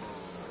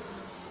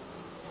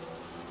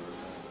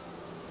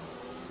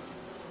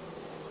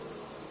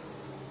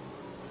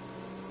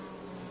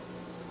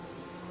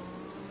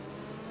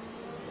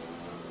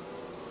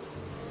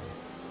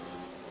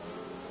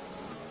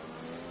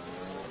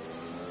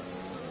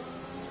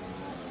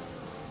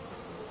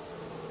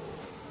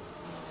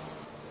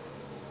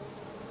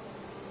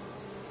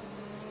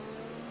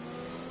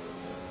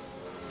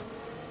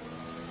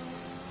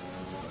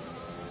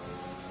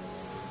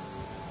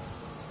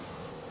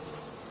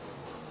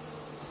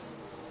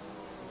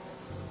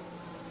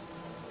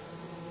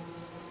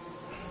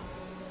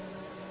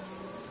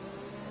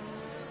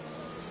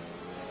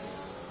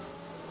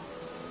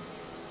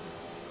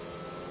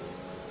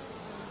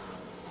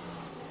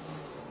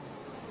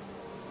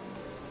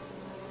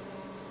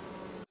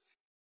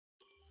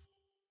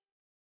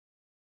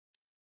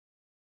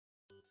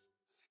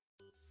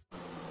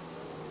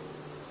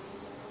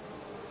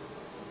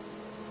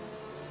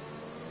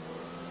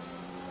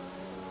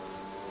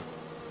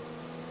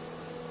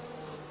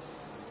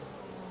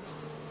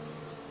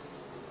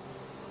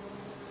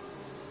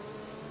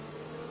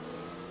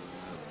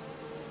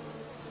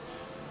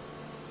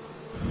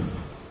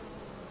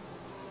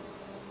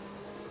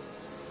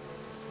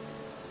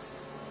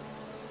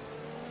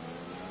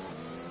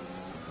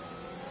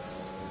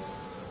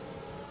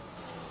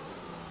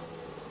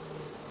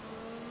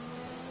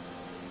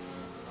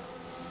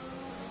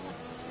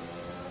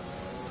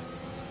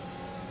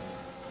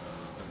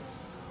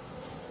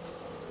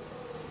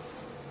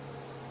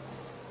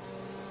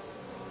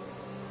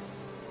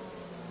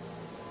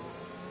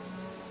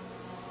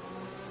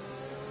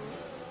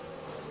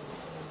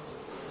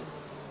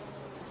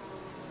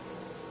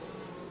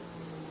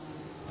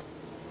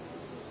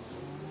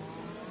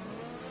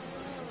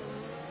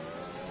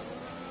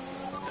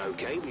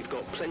 Okay, we've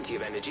got plenty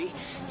of energy.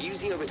 Use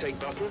the overtake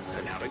button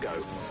and have a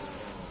go.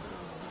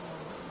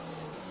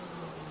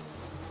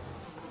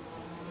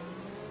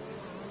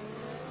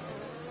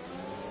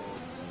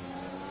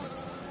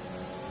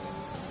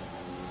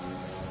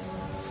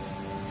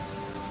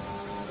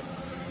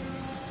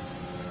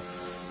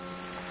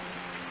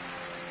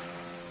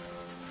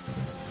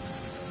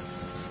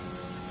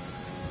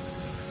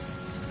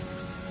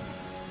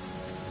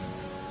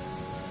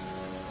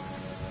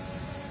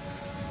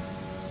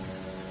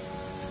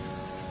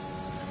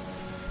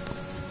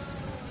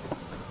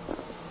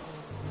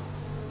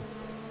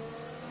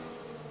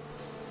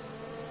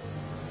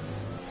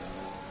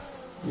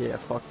 Yeah,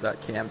 fuck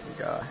that camping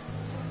guy.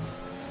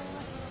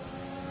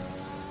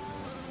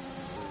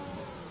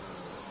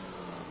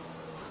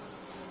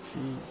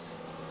 Jeez.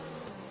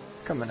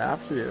 It's coming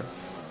after you.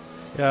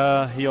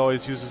 Yeah, he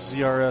always uses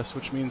ZRS,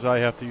 which means I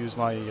have to use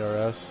my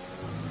ERS.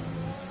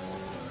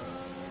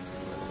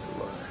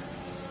 Look.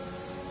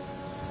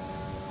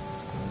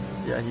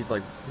 Yeah, he's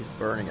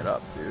burning it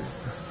up, dude.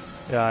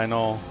 Yeah, I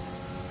know.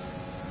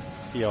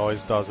 He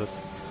always does it.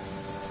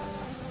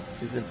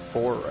 He's in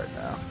 4 right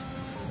now.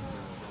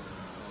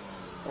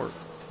 Or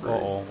 3.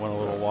 Uh-oh, went a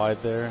little wide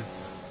there.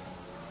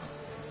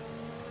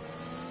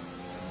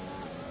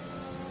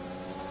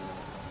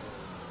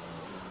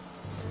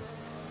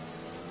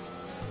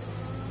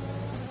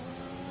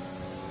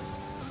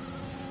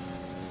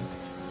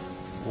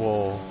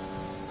 Whoa.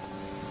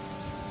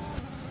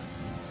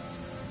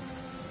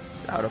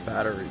 He's out of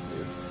battery,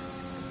 dude.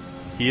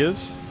 He is?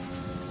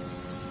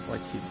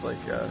 He's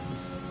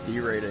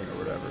derating or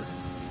whatever.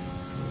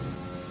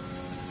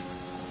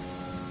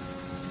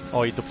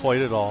 Oh, he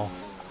deployed it all.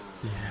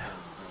 Yeah.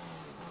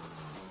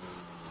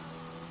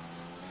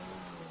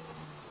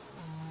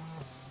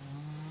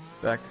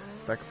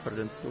 Back put it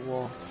into the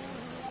wall.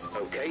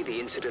 Okay, the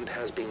incident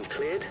has been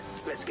cleared.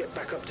 Let's get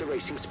back up to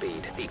racing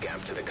speed. The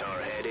gap to the car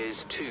ahead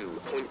is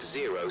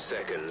 2.0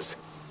 seconds.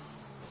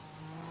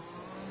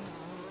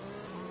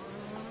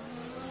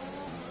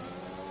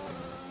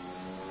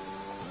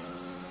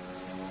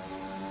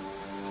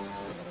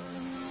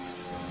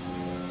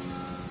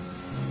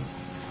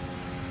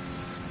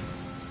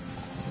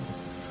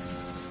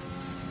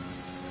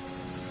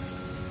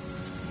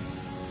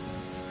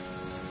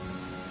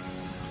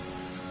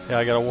 Yeah,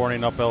 I got a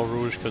warning up El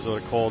Rouge because of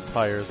the cold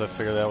tires. I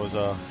figured that was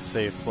a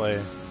safe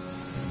play.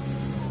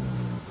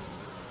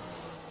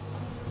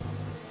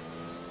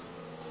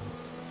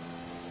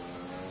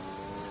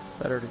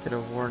 Better to get a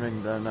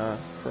warning than a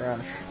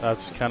crash.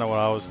 That's kind of what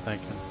I was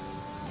thinking.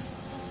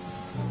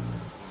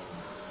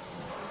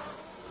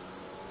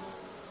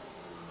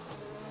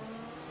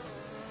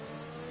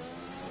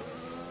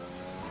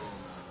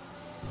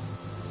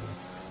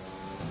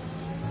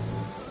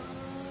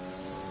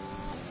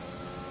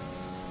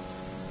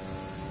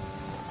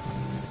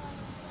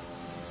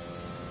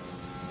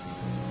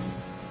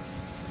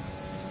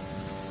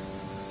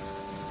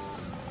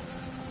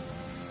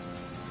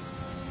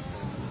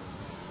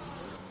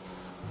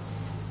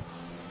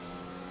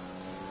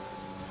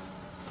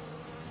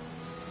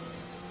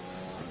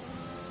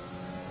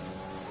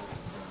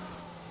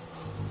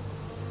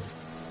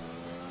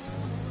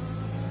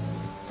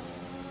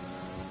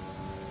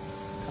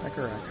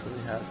 Tiger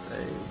actually has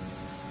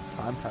a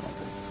time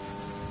penalty.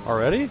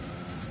 Already? He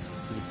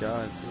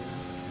does, yeah.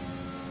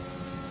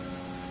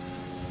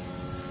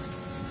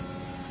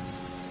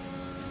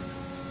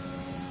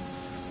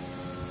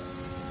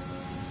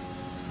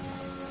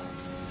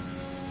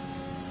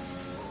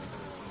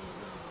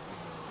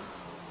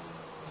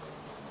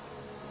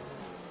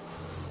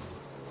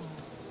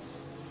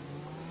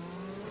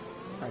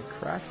 I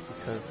crashed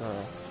because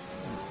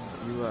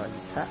you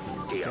tapped me.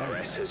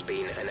 DRS has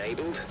been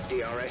enabled.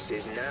 DRS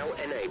is now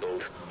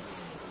enabled.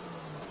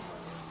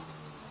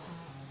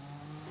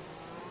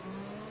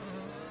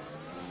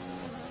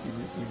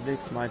 You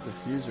nicked my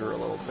diffuser a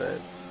little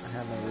bit. I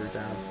have my rear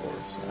down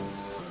force, so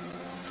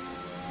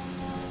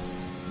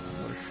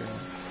what a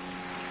shame.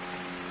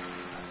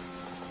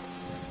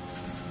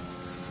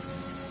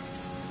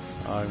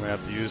 I'm gonna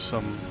have to use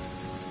some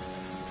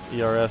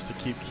ERS to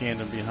keep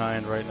Camden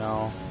behind right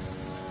now.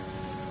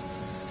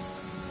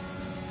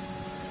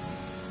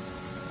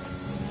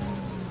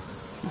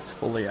 He's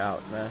fully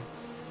out, man.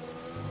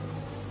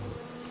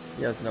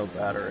 He has no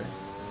battery.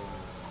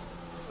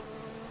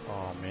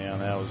 Oh man,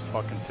 that was a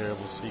fucking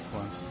terrible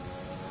sequence.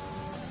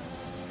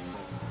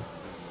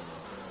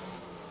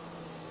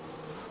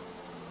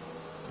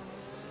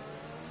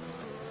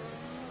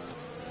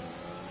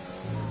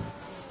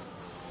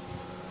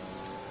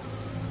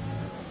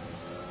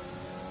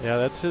 Yeah,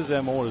 that's his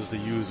MO, is to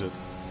use it.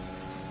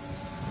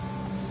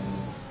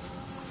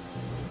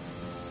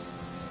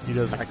 He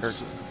doesn't. Packard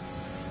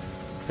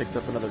picked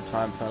up another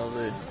time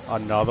penalty.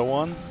 Another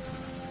one?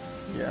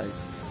 Yeah,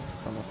 he's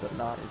almost at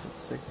 9. He's at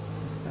 6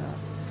 now.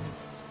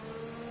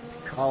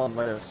 Colin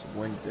might have some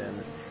wing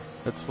damage.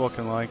 It's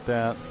looking like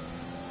that.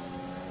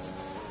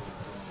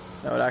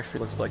 No, it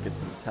actually looks like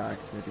it's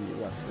intact. Maybe he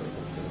left for a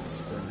little bit of a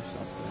spin or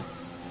something.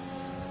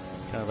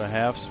 Kind of a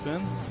half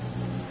spin.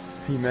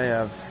 He may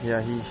have.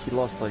 Yeah, he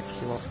lost quite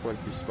a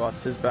few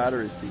spots. His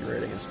battery's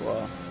derating as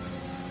well.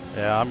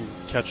 Yeah, I'm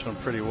catching him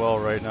pretty well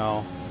right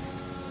now.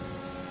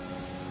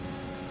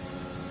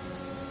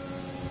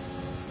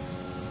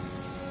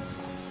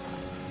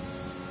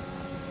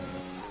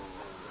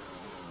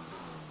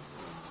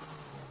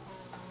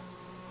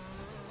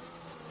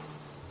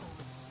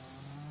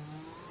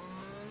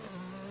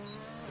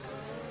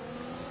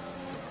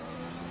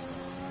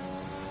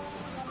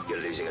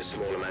 You're losing a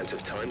small amount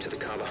of time to the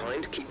car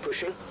behind. Keep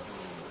pushing.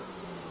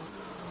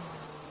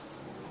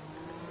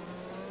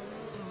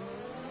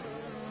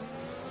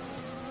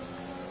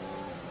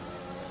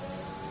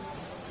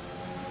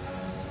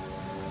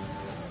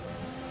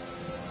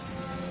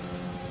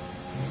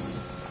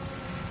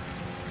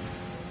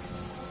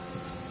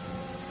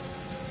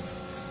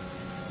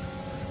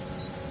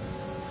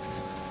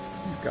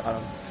 Got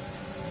him.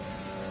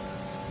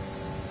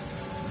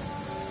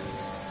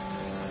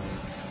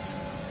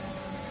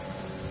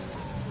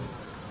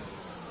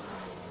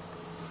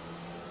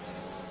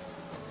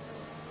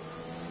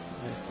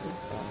 Nicely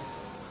done.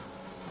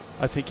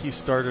 I think he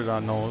started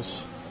on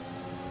those.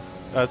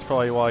 That's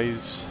probably why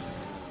he's...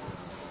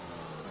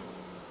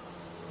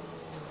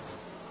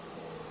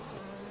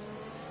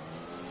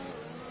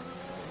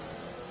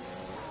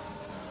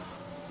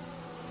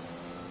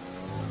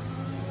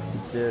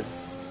 He did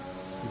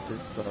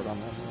start on that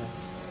one.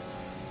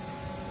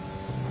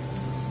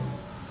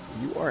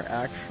 You are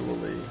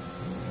actually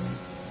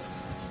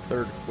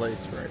 3rd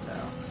place right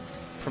now.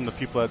 from the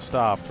people that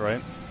stopped,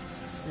 right?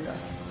 Yeah.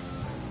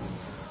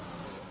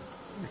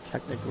 You're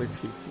technically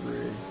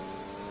P3.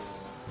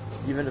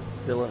 Even if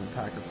Dylan and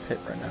Packer pit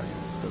right now, you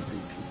would still be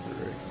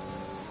P3.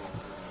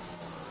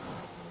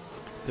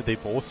 Did they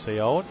both stay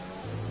out?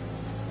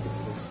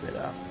 We'll stay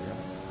after, yeah.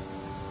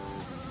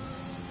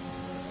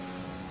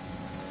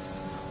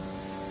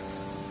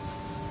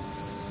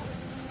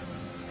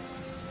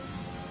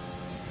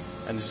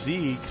 And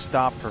Zeke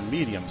stopped for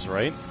mediums,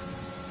 right?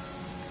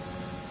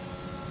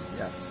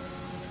 Yes.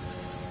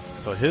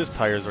 So his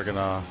tires are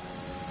gonna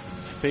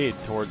fade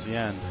towards the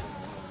end.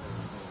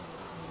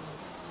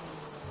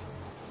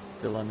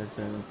 Dylan is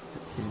in,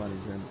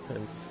 T-Money's in the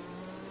pits.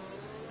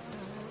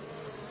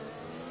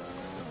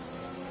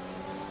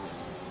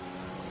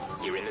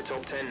 You're in the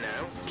top 10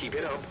 now. Keep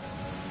it up.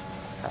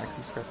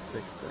 Packer's got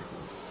 6 seconds.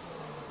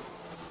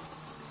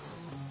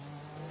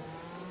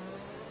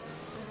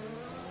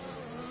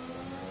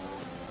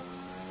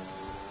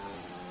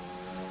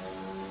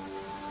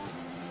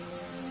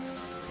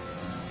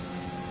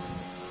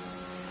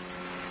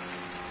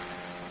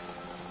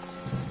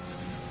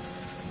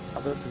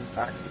 Other than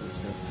Packer,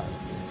 there's no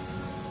penalties.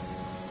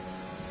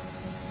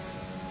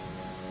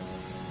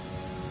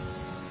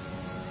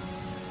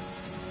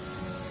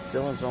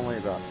 Dylan's only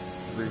about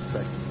 3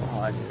 seconds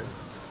behind you.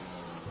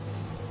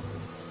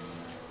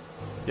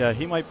 Yeah,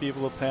 he might be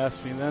able to pass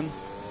me then.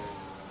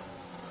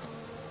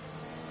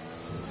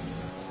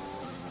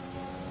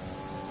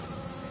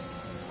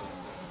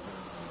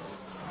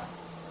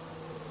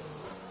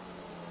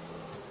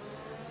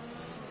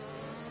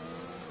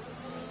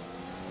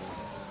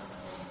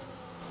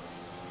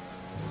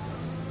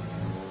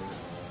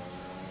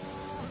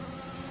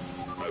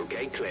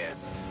 Okay, clear.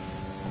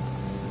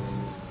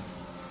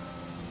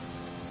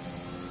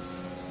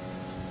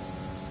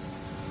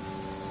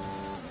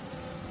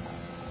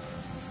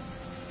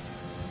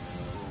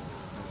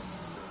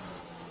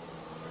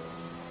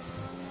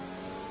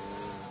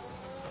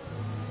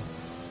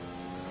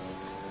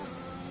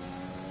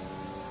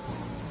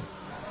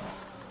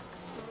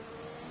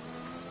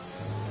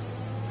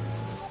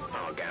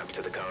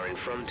 lap to the car in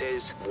front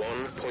is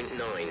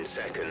 1.9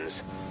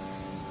 seconds.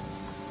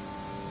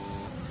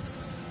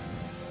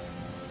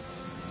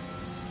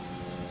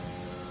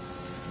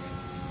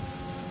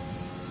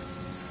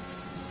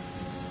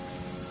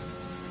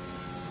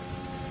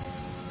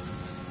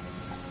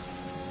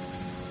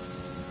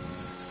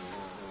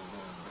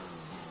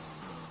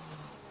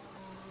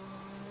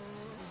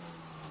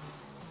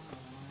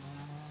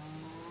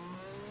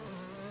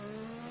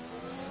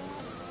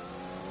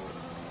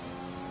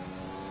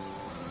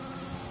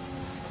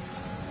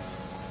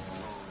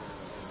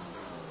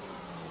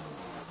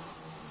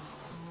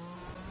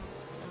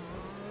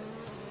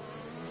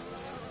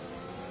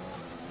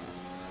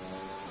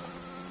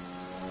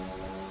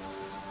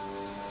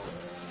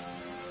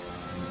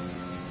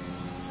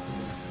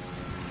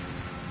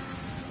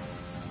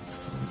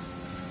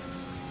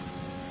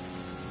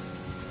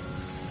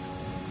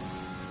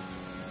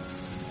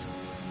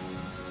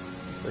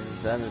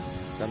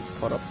 Zem's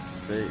caught up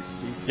to see.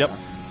 Yep,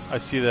 I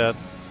see that.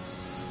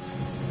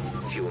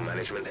 Fuel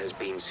management has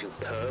been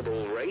superb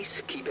all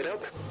race. Keep it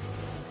up.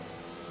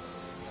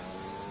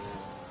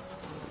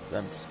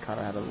 Zem just kind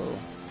of had a little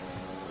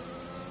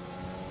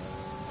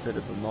bit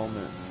of a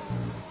moment.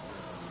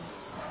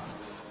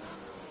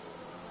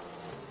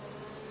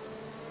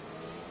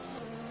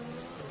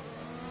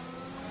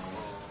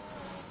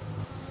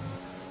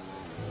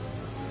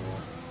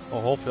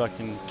 Well, hopefully I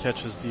can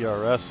catch his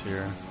DRS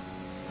here.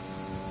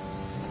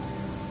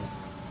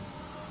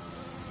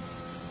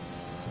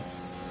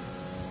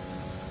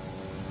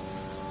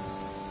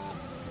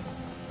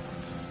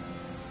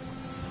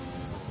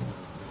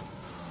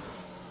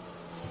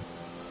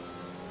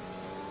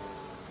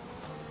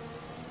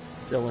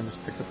 Dylan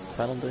just picked up the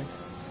penalty.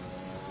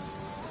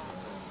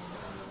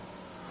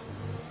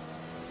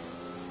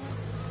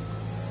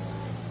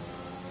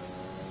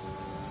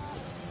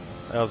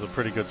 That was a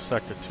pretty good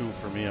sector 2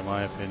 for me, in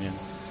my opinion.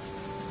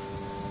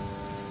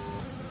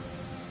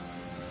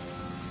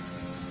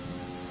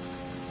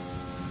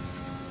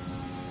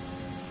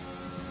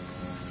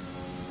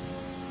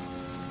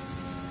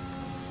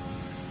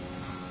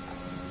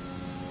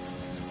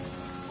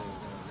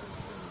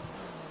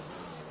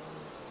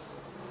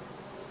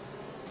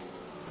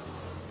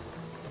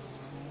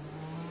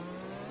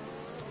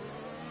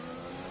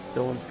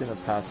 Dylan's gonna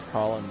pass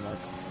Colin, like,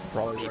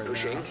 probably Keep right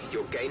pushing. now.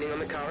 You're gaining on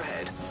the car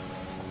ahead.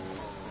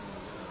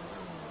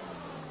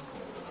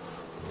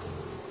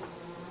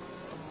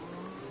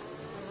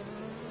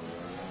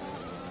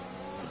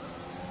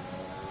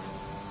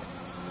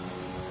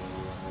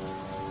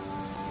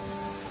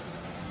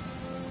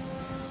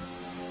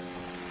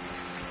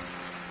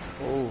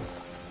 Oh.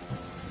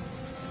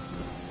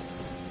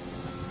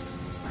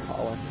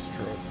 Colin just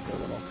drove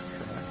Dylan off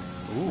the track.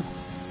 Ooh,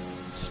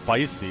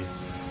 spicy.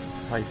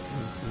 Spicy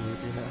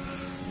indeed, yeah.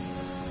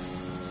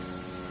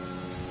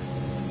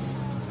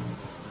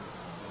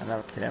 And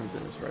now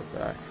Camden is right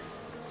back.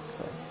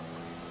 So.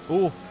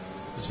 Ooh,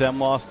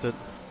 Zem lost it.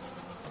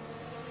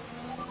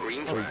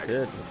 Green Oh, flag. he did.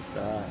 Look at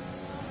that.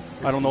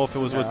 I don't know if it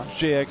was with Yeah.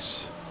 JX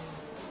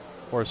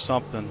or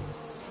something.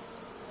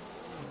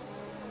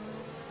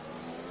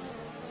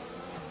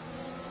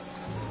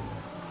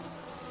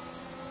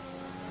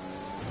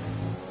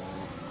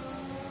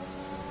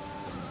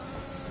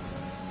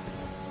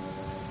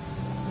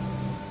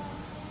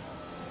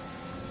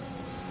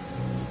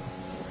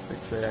 Looks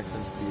like JX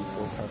and C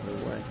both have their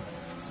way.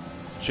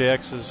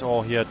 JX is,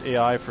 oh, he had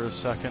AI for a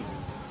second.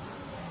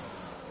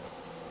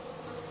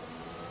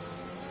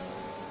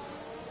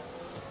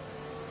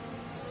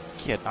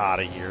 Get out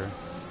of here.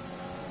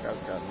 Guy's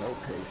got no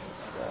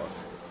patience, though.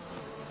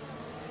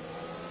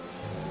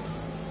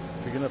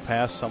 If you're gonna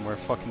pass somewhere,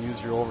 fucking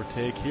use your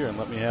overtake here and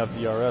let me have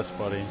DRS,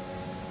 buddy.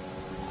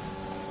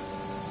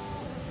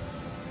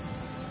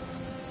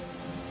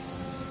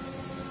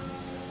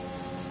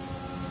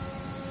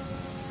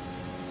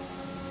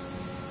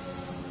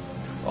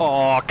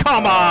 Oh,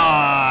 come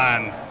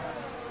on!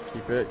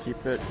 Keep it,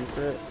 keep it, keep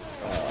it.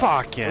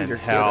 Fucking you're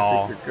hell. Good.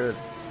 I think you're good.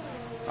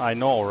 I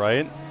know,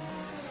 right?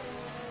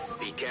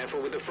 Be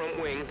careful with the front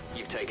wing.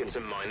 You've taken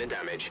some minor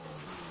damage.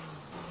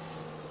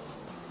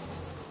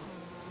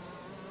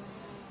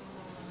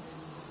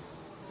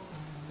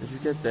 Did you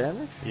get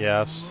damage?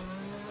 Yes.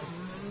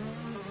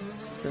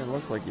 Didn't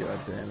look like you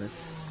had damage.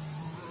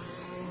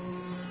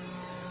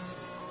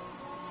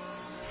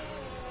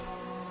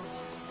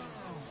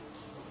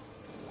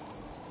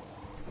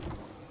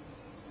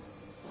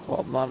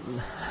 Well, not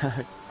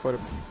quite a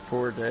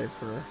poor day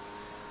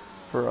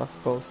for us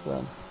both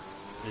then.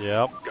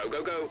 Yep. Go,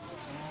 go, go.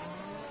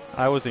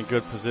 I was in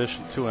good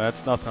position too, and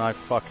that's nothing I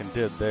fucking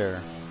did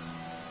there.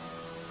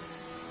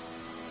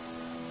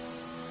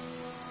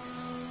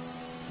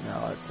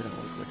 No, it didn't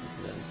look like you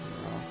did anything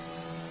wrong.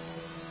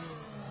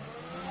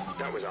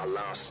 That was our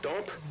last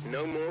stop.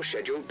 No more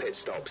scheduled pit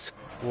stops.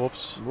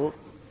 Whoops. Whoop.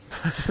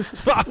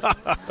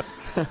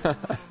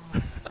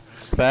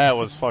 That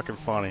was fucking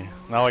funny.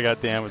 Now I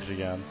got damage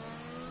again.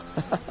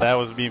 That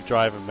was me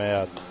driving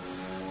mad.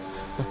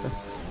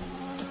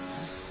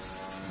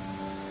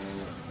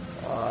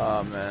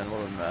 Oh man,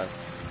 what a mess.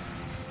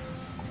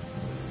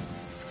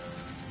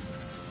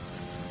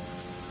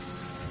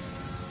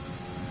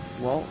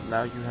 Well,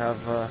 now you have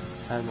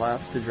 10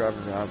 laps to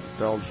drive around the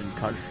Belgian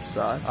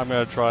countryside. I'm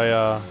gonna try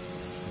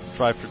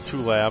drive for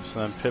 2 laps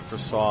and then pit for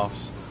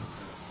softs.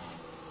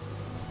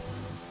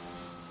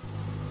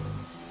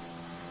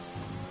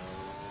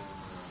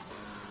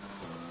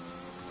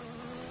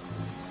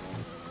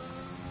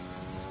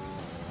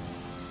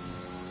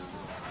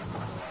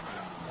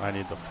 I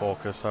need to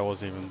focus. I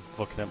wasn't even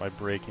looking at my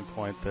braking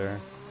point there.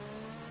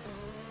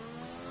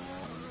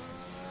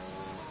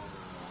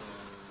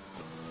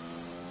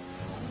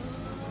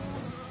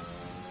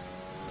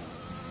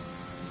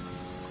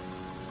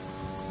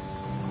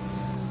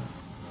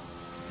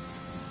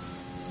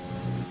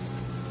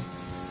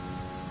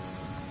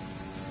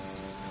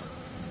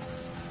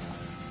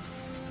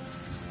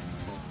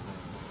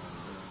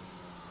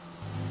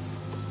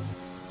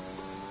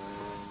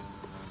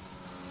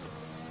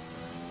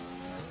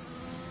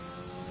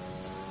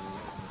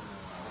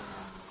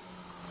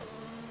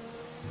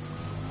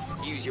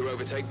 Use your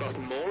overtake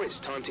button more. It's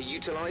time to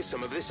utilize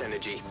some of this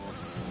energy.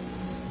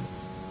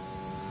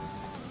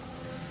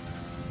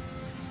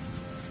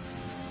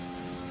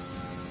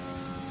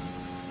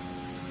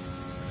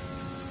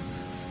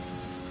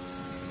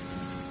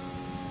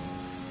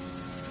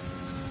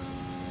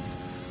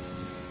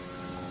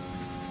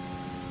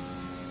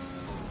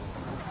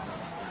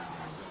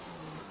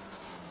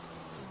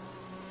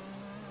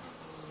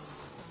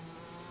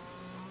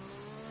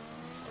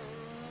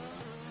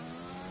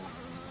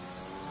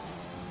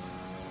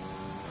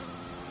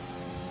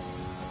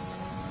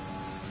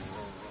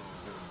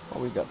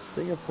 We got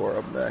Singapore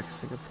up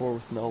next. Singapore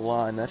with no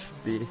line. That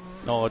should be.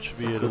 No, it should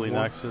be Italy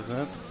next, isn't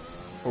it?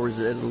 Or is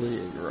it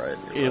Italy? You're right.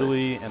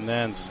 Italy and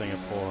then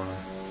Singapore.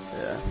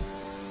 Yeah.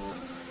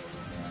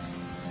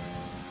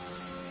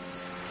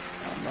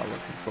 I'm not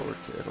looking forward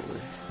to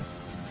Italy.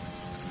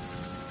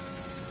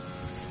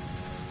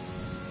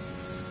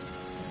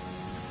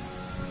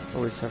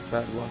 Always have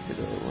bad luck at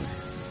Italy.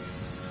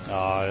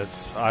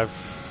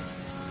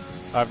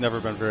 I've never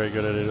been very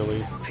good at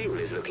Italy. Fuel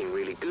is looking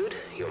really good.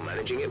 You're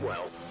managing it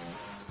well.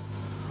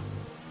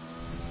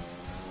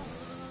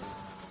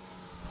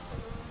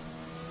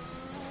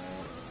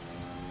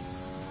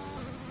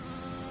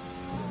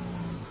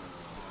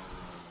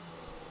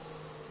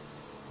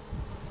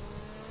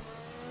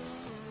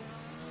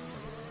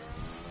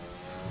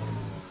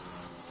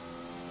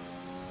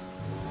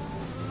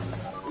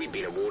 We've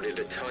been awarded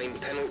a time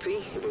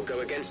penalty. It will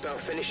go against our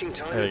finishing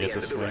time I at gotta the get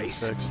end this of the thing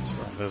race. fixed.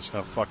 I'm just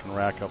gonna fucking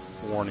rack up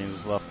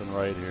warnings left and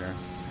right here.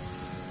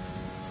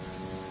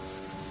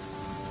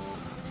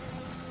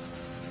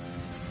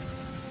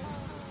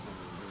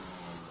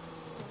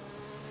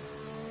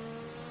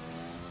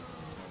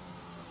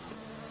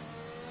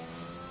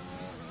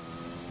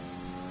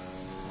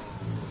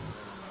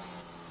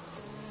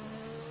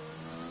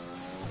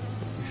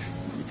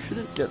 You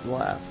shouldn't get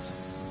lapped,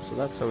 so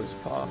that's always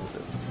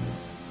positive.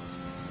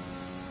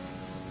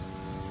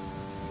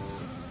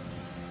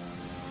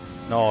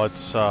 No,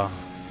 it's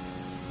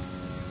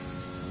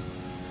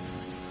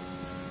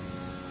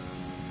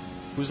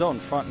who's out in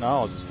front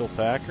now? Is it still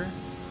Packer?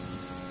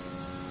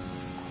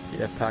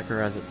 Yeah,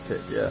 Packer hasn't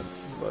pit yet,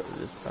 but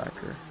it is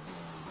Packer.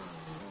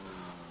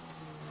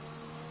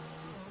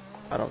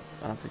 I don't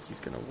think he's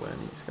gonna win.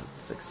 He's got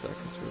 6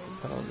 seconds worth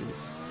of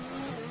penalties.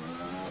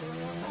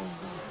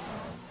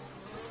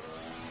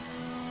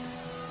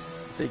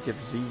 I think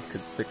if Z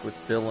could stick with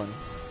Dylan,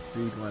 Z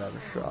might have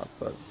a shot,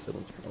 but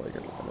Dylan's probably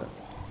gonna win it.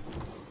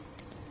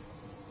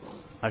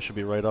 I should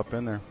be right up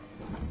in there.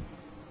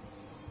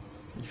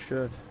 You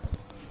should.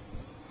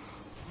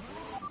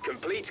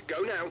 Complete.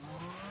 Go now.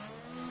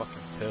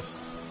 Fucking pissed.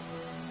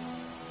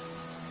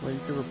 Well, you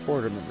can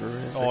report him in the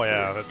race. Oh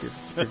yeah,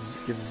 that's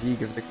Give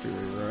Zeke a victory,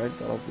 right?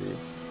 That'll be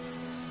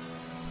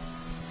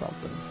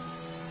something.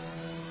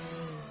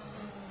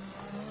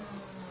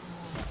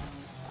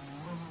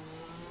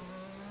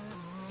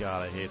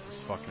 God, I hate this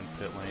fucking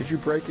pit lane. Did you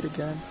break it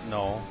again?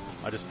 No,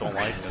 I just don't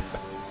like it.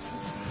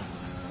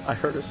 I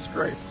heard a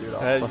scrape, dude.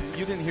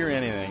 You didn't hear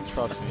anything,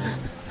 trust me.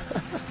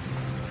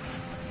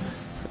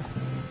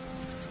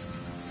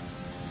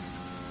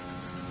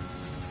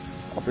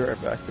 I'll be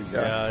right back, big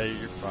guy. Yeah,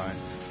 you're fine.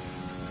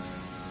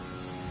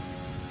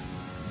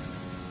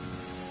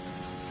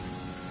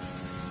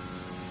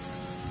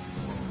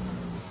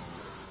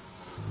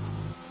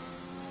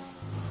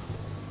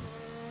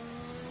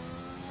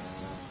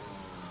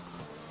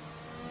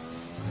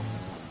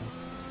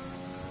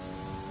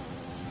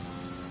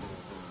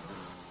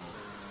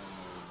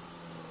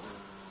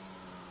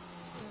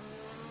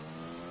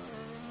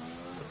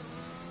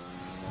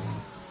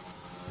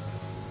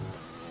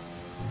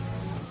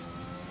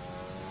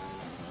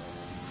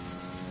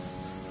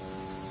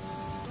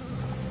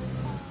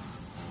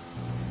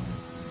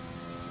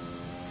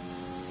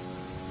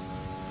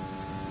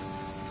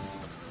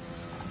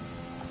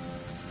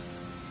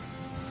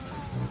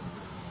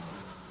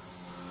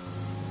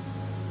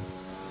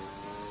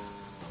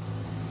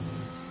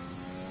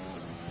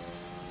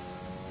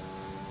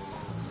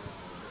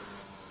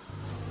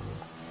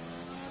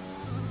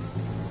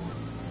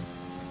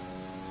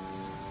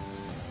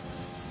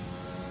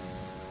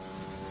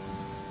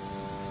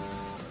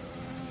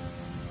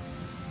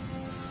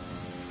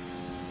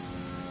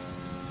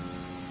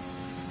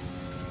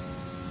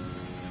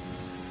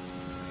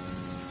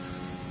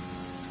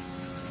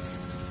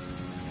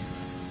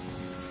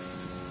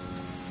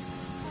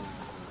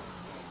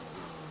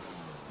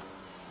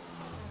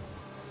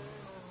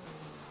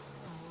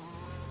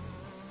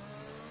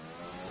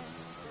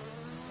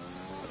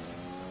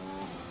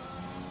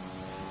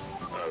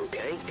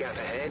 Okay, gap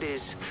ahead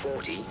is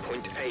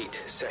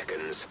 40.8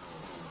 seconds.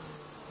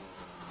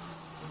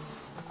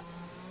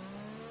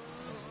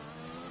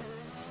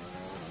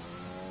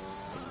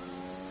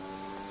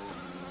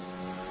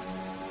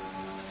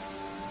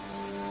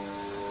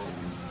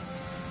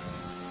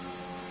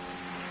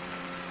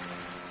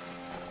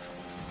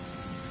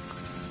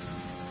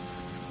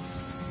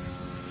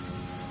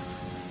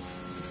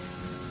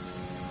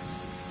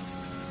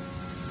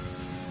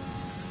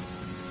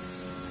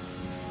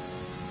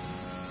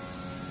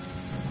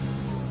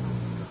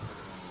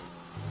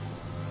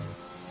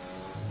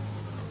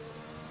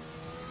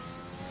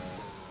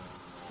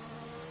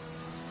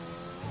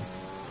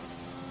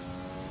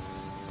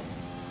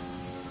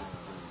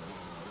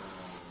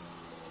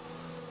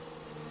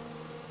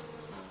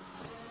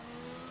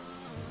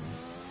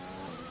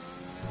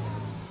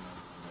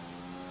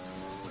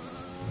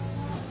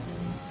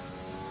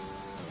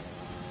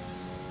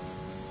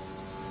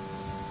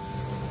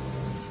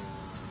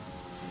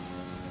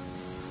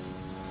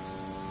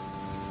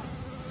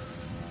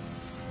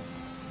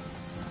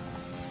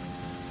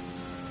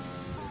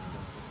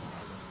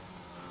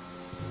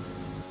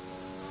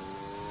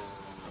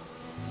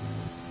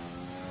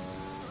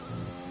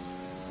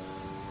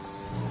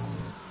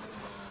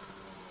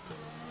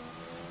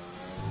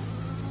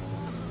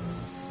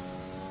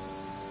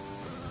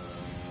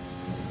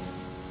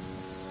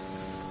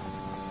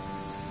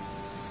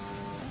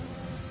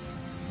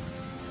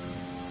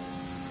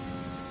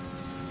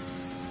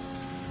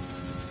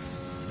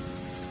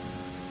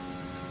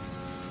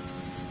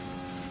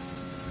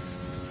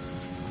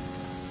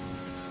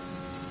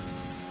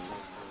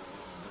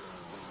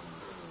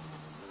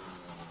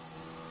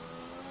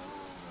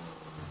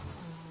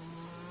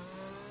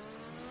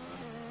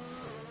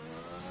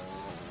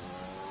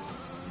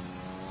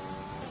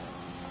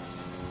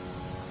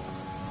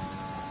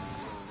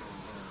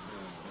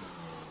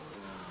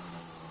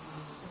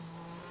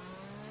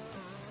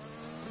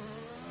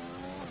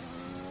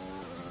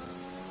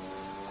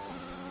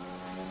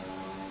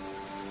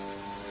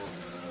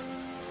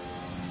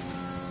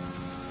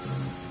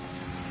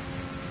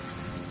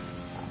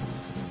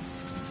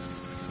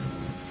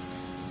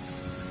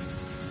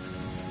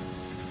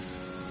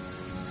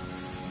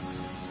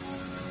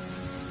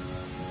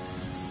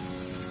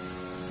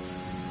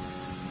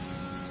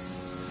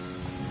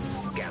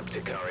 Gap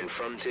to car in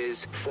front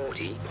is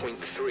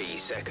 40.3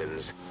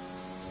 seconds.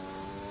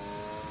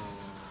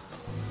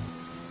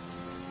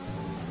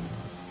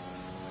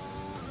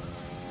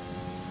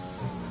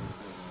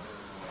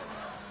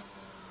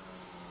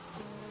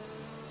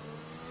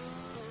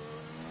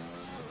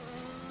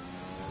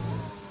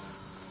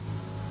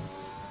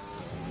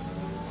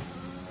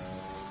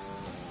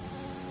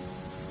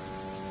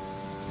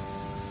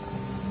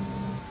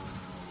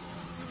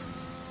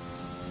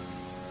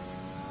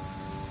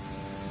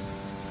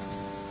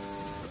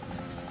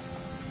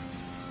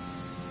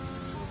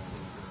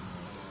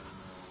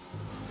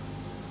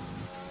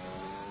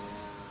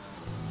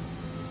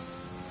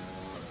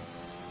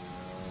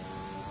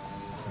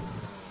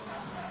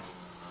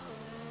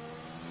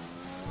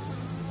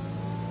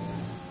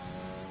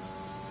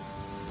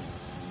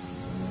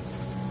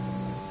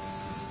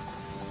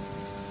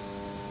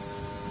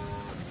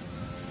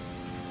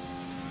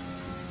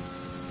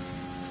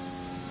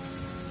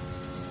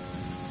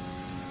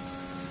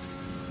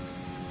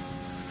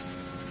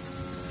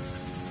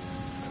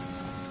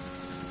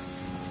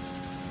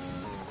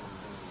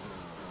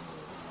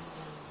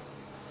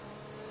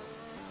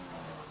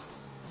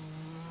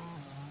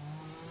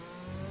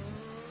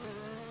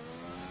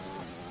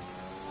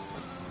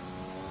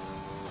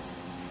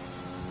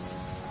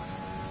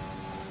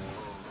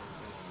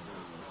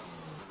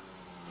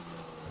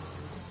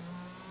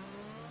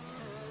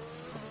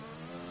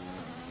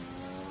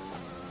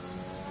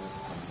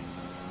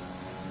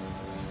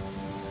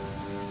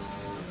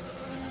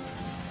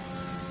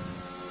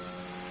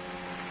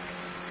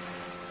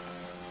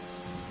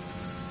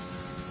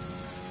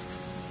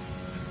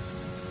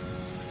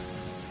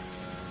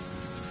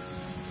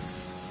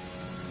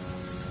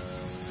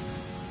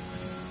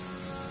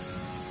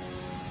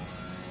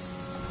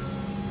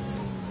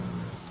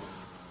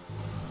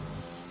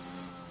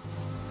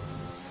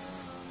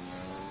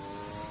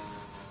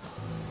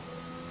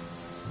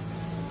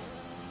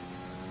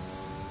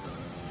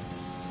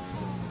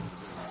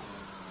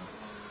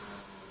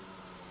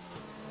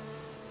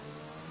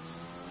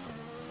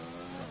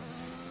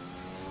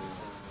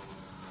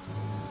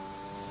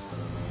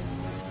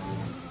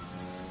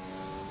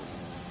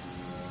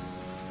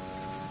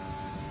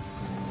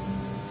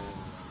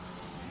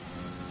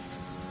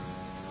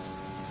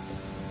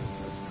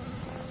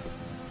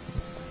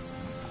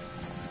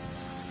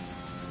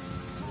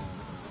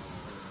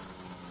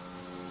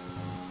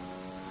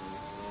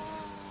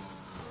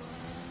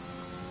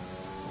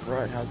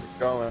 Right, how's it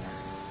going?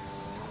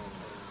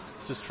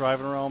 Just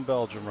driving around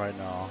Belgium right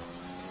now.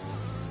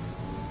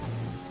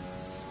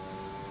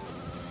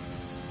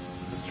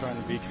 Just trying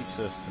to be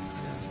consistent.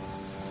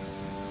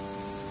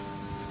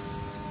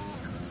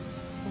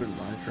 Wouldn't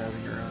mind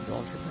driving around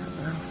Belgium right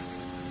now.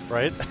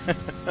 Right?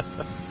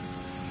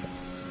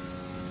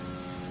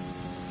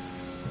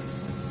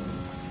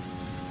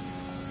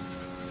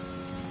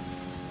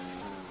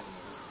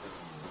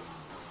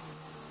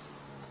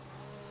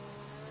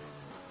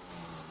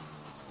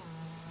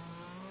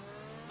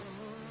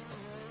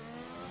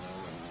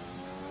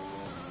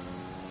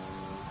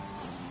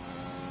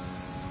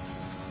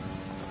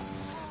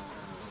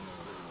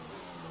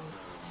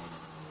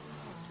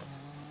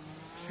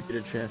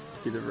 get a chance to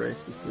see the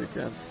race this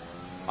weekend?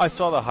 I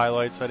saw the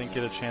highlights. I didn't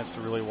get a chance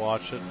to really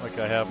watch it like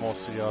I have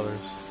most of the others.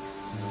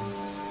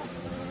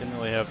 Didn't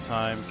really have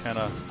time. Kind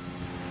of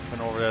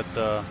went over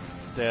at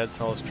Dad's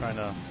house trying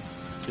to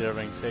get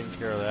everything taken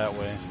care of that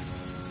way.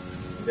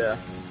 Yeah.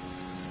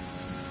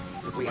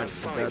 We have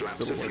 5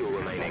 laps of fuel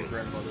remaining.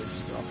 Grandmother's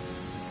stuff.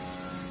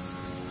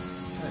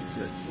 That's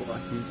it. Well,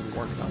 he's been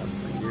working on it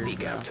for years. The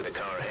gap now. to the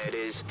car ahead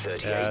is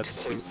Yeah,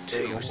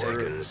 38.2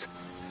 seconds.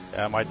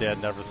 Yeah, my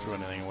dad never threw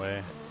anything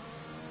away.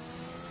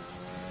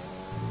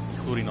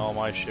 Including all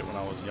my shit when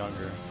I was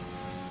younger.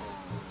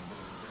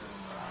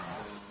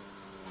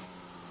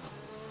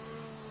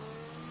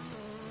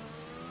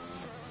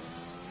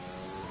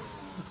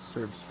 It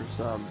serves for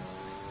some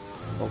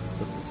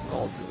moments of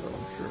nostalgia, though,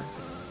 I'm sure.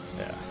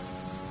 Yeah.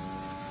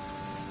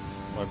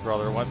 My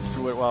brother went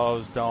through it while I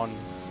was down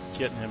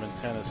getting him in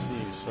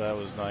Tennessee, so that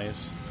was nice.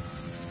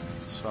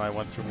 So I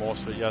went through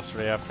most of it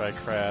yesterday after I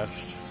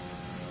crashed.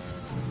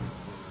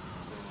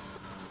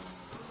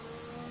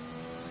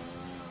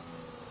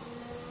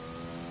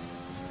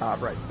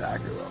 Right back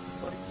or up.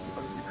 It's like,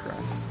 you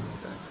crashed.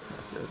 That's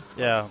not good.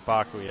 Yeah,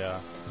 Baku, yeah.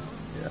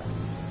 Yeah.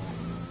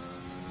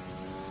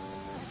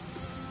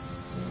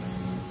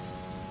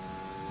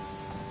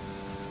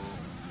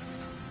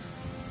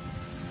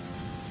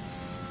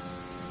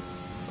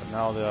 But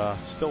now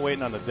still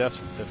waiting on the death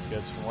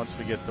certificates. And once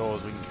we get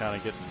those, we can kind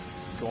of get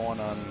going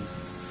on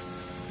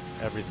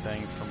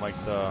everything from like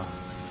the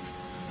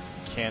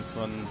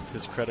canceling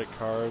his credit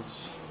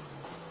cards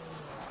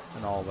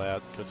and all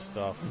that good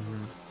stuff.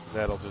 Mm-hmm. 'Cause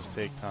that'll just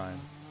take time.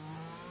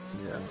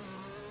 Yeah.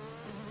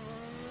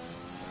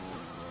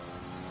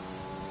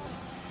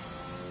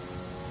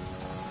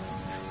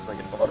 Like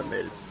an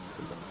automated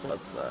system that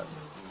does that.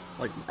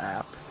 Like an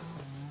app.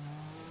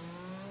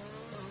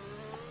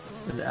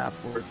 An app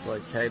where it's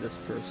like, hey, this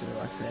person in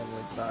my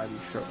family died, you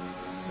show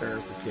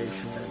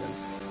verification and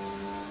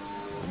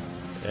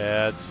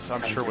Yeah, it's,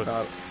 I'm sure with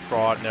about-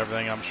 fraud and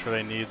everything, I'm sure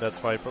they need,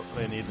 that's why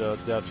they need the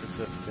death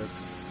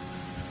certificates.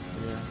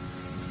 yeah.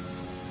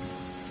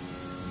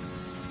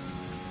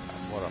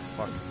 What a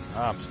fucking,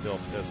 I'm still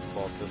pissed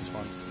about this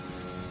one.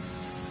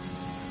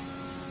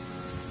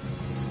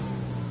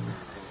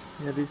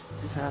 Yeah, these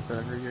happen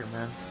every year,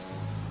 man.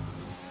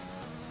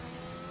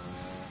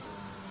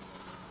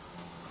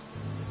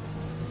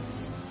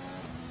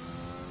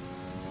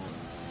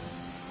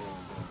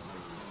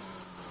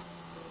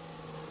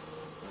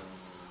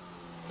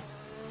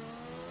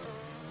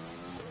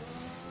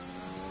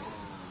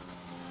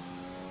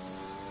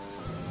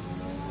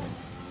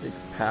 Big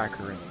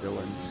Packer and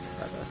Dylan just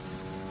kind of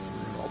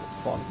ruin all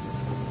the fun in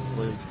this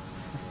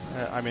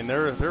league. I mean,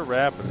 they're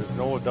rapid, there's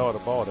no doubt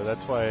about it.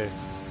 That's why,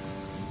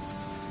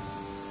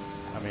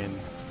 I mean,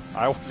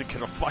 I wasn't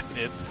going to fight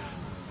it.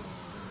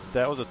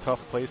 That was a tough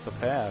place to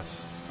pass.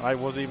 I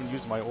wasn't even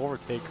using my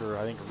overtaker,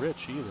 I think,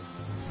 Rich, either.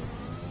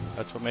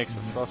 That's what makes it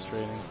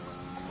frustrating.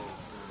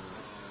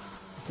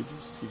 He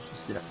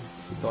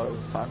thought it was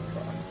time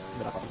trial.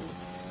 No, I was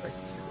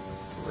expecting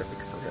to rip her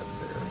head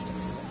there or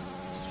something.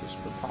 It's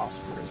just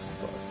preposterous,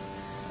 but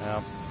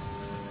Yeah.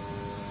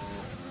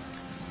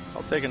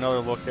 I'll take another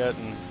look at it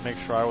and make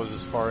sure I was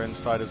as far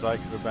inside as I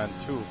could have been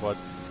too, but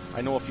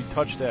I know if you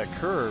touch that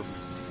curb,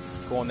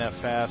 going that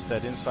fast,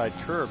 that inside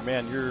curb,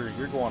 man, you're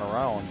going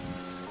around.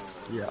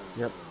 yeah,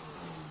 yep.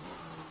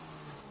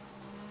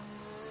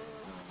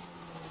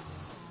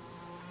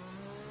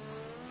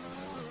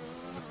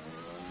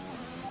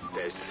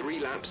 There's 3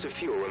 laps of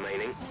fuel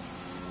remaining.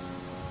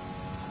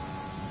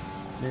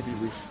 Maybe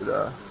we should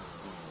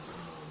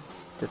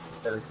get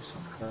together for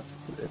some crafts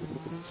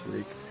this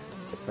week.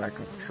 Get back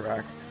on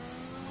track.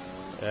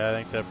 Yeah, I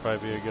think that'd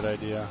probably be a good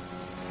idea.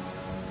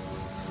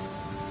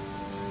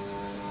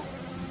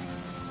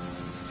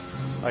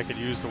 I could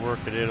use the work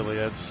at Italy.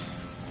 That's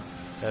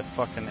that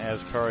fucking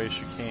Ascari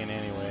chicane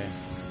anyway.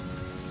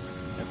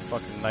 That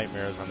fucking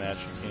nightmares on that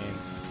chicane.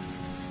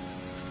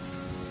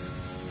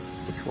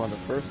 Which one, the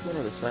first one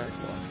or the second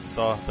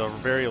one? The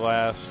very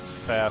last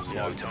fast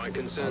No one. tire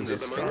concerns On at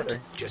the this moment.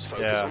 Friday. Just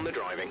focus Yeah. on the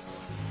driving.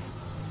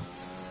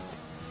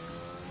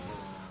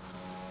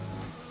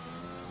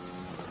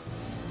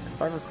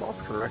 If I recall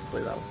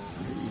correctly, that was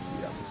pretty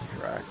easy on this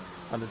track,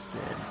 on this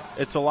game.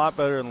 It's a lot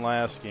better than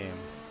last game.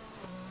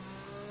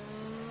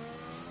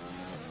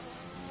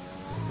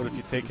 But if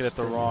you take it at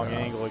the wrong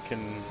angle, it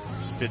can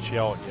spit you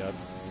out yet.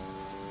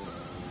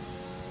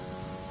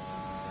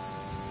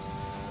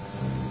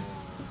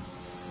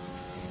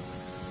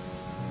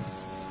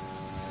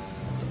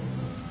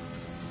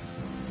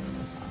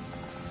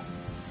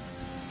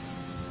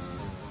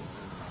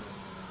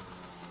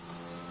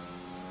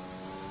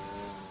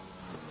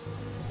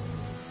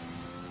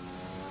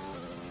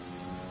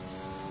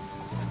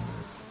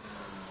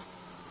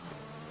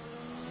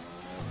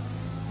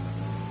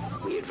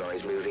 We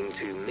advise moving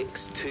to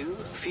mix 2,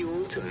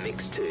 fuel to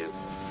mix 2.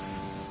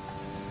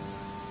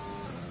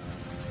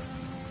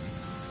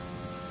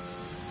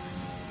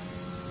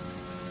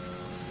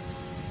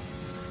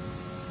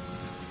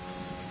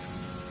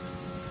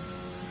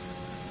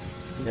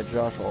 Yeah,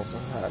 Josh also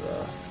had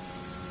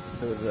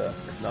the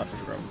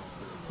conundrum,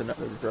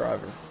 the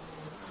driver.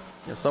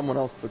 You know, someone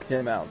else took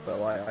him out,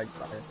 though. I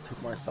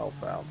took myself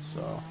out,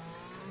 so.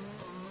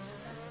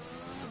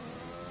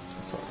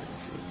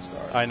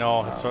 I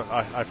know, that's what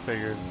I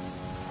figured.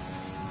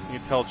 You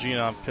can tell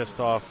Gina I'm pissed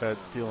off at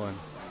Dylan.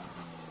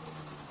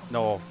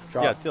 No,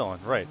 Josh. yeah, Dylan,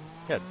 right.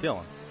 Yeah,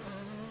 Dylan.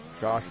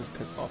 Josh is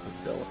pissed off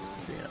at Dylan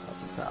and Gina.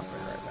 That's what's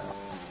happening right now.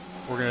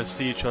 We're going to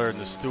see each other in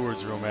the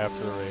steward's room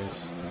after the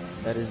race.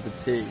 That is the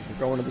T. We're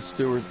going to the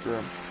steward's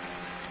room.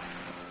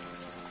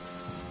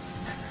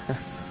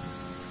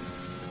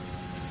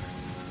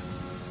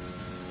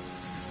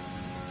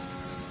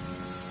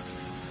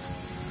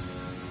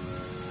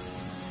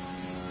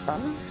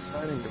 I'm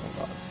exciting to go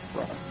up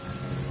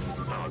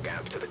front. Our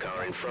gap to the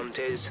car in front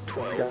is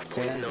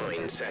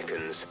 12.9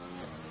 seconds.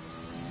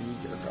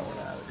 Seeger going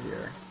at it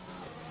here.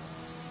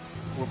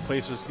 What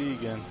place was he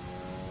again?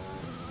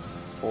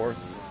 Fourth.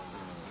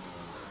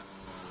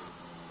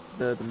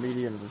 The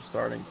mediums are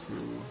starting to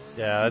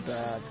be bad.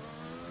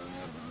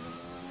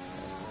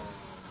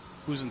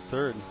 Who's in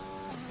third?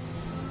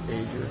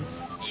 Adrian.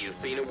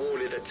 You've been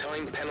awarded a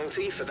time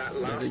penalty for that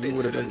last you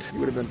incident. You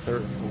would have been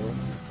third and fourth.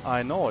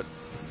 I know it.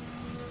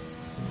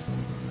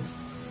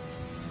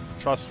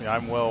 Trust me,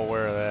 I'm well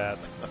aware of that.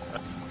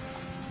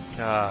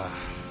 God.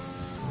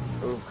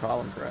 Oh,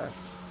 Colin crashed.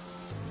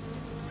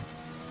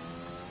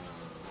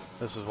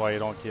 This is why you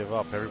don't give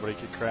up. Everybody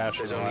could crash in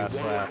There's the only last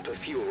one lap. lap of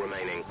fuel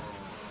remaining.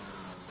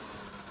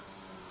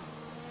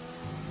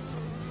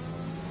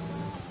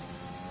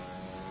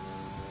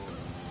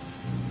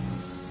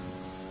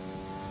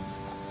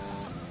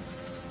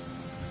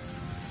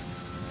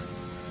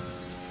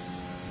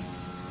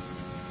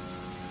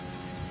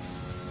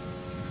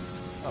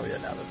 Oh yeah,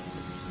 now this is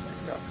interesting.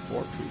 I got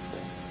 4 people.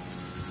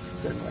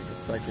 Then like a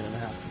second and a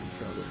half of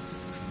each other.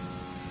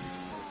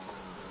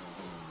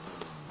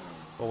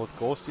 Well, with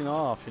ghosting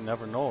off, you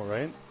never know,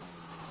 right?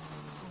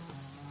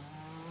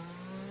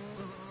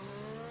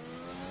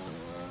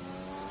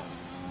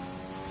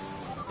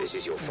 This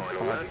is your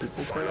final lap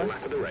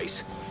of the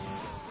race.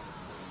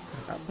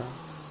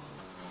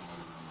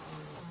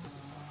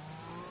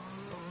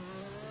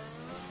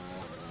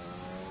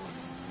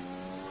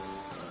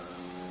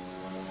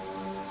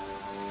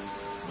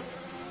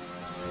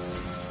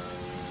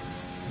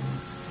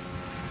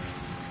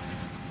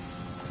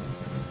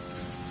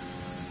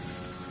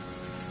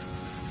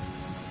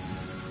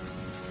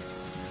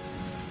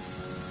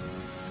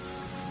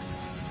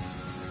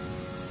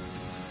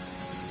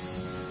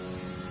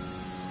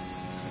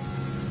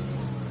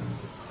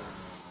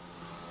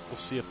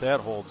 See if that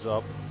holds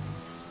up.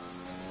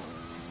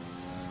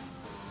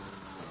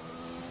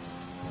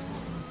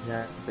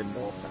 Yeah, they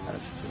both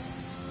managed to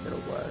get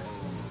away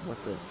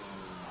with it.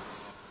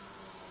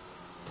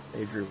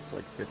 Adrian was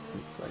like 15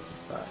 seconds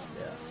back,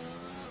 yeah.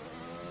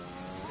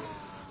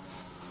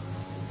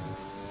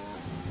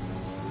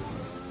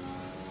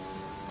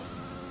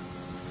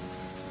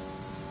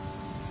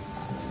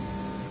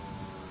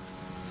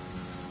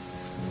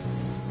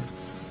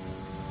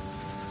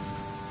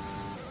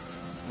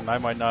 And I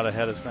might not have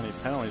had as many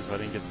penalties if I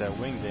didn't get that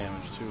wing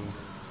damage too.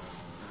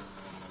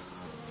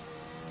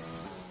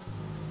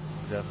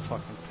 That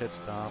fucking pit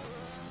stop.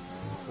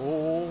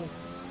 Oh,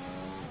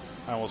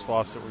 I almost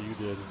lost it where you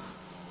did.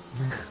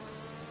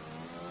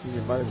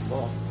 You might as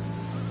well.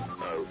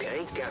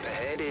 Okay, gap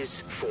ahead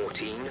is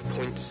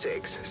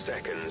 14.6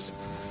 seconds.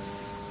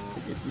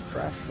 If you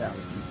crash down,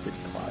 you get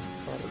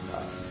classified or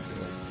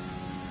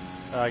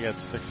not. I got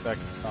 6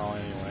 seconds now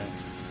anyway.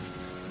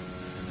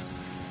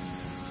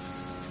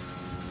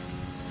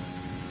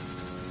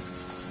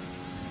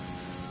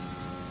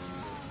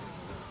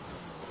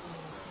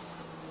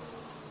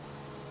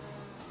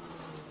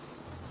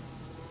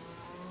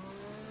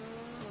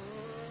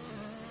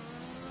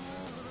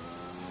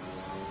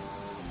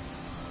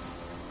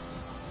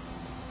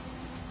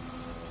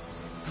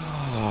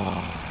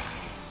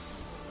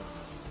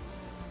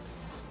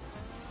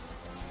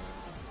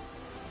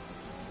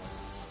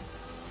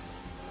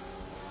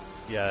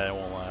 Yeah, it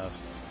won't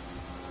last.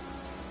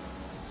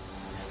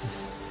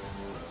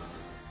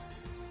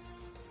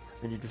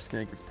 And you're just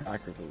gonna give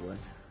Packer the win.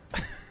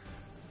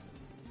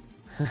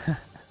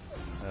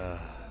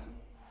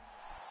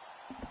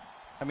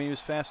 I mean, he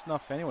was fast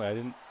enough anyway. I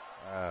didn't.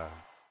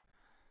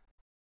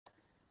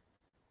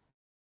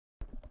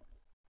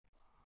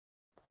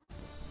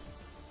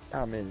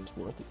 I mean, it's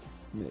worth it to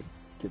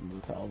give him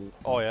the penalty.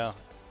 Oh yeah.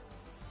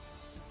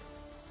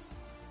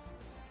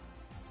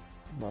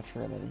 I'm not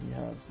sure how many he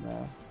has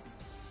now.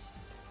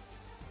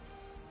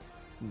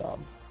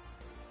 None.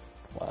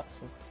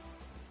 Classic.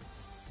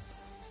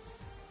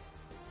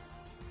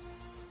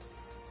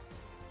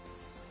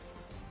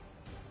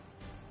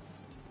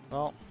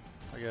 Well,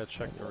 I gotta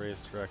check the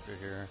race director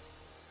here.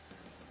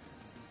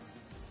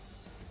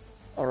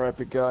 Alright,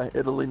 big guy.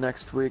 Italy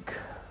next week.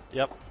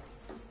 Yep.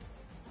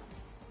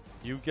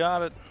 You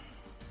got it.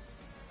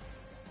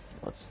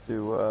 Let's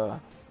do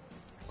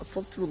let's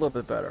do a little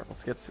bit better.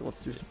 Let's do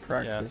some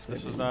practice. Yeah,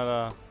 this is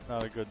not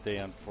a good day,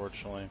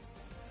 unfortunately.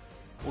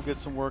 We'll get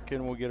some work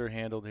in. We'll get her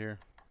handled here.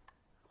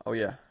 Oh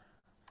yeah,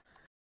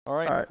 All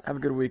right. All right. Have a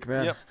good week,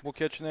 man. Yep. We'll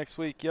catch you next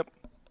week. Yep.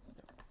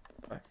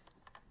 Bye.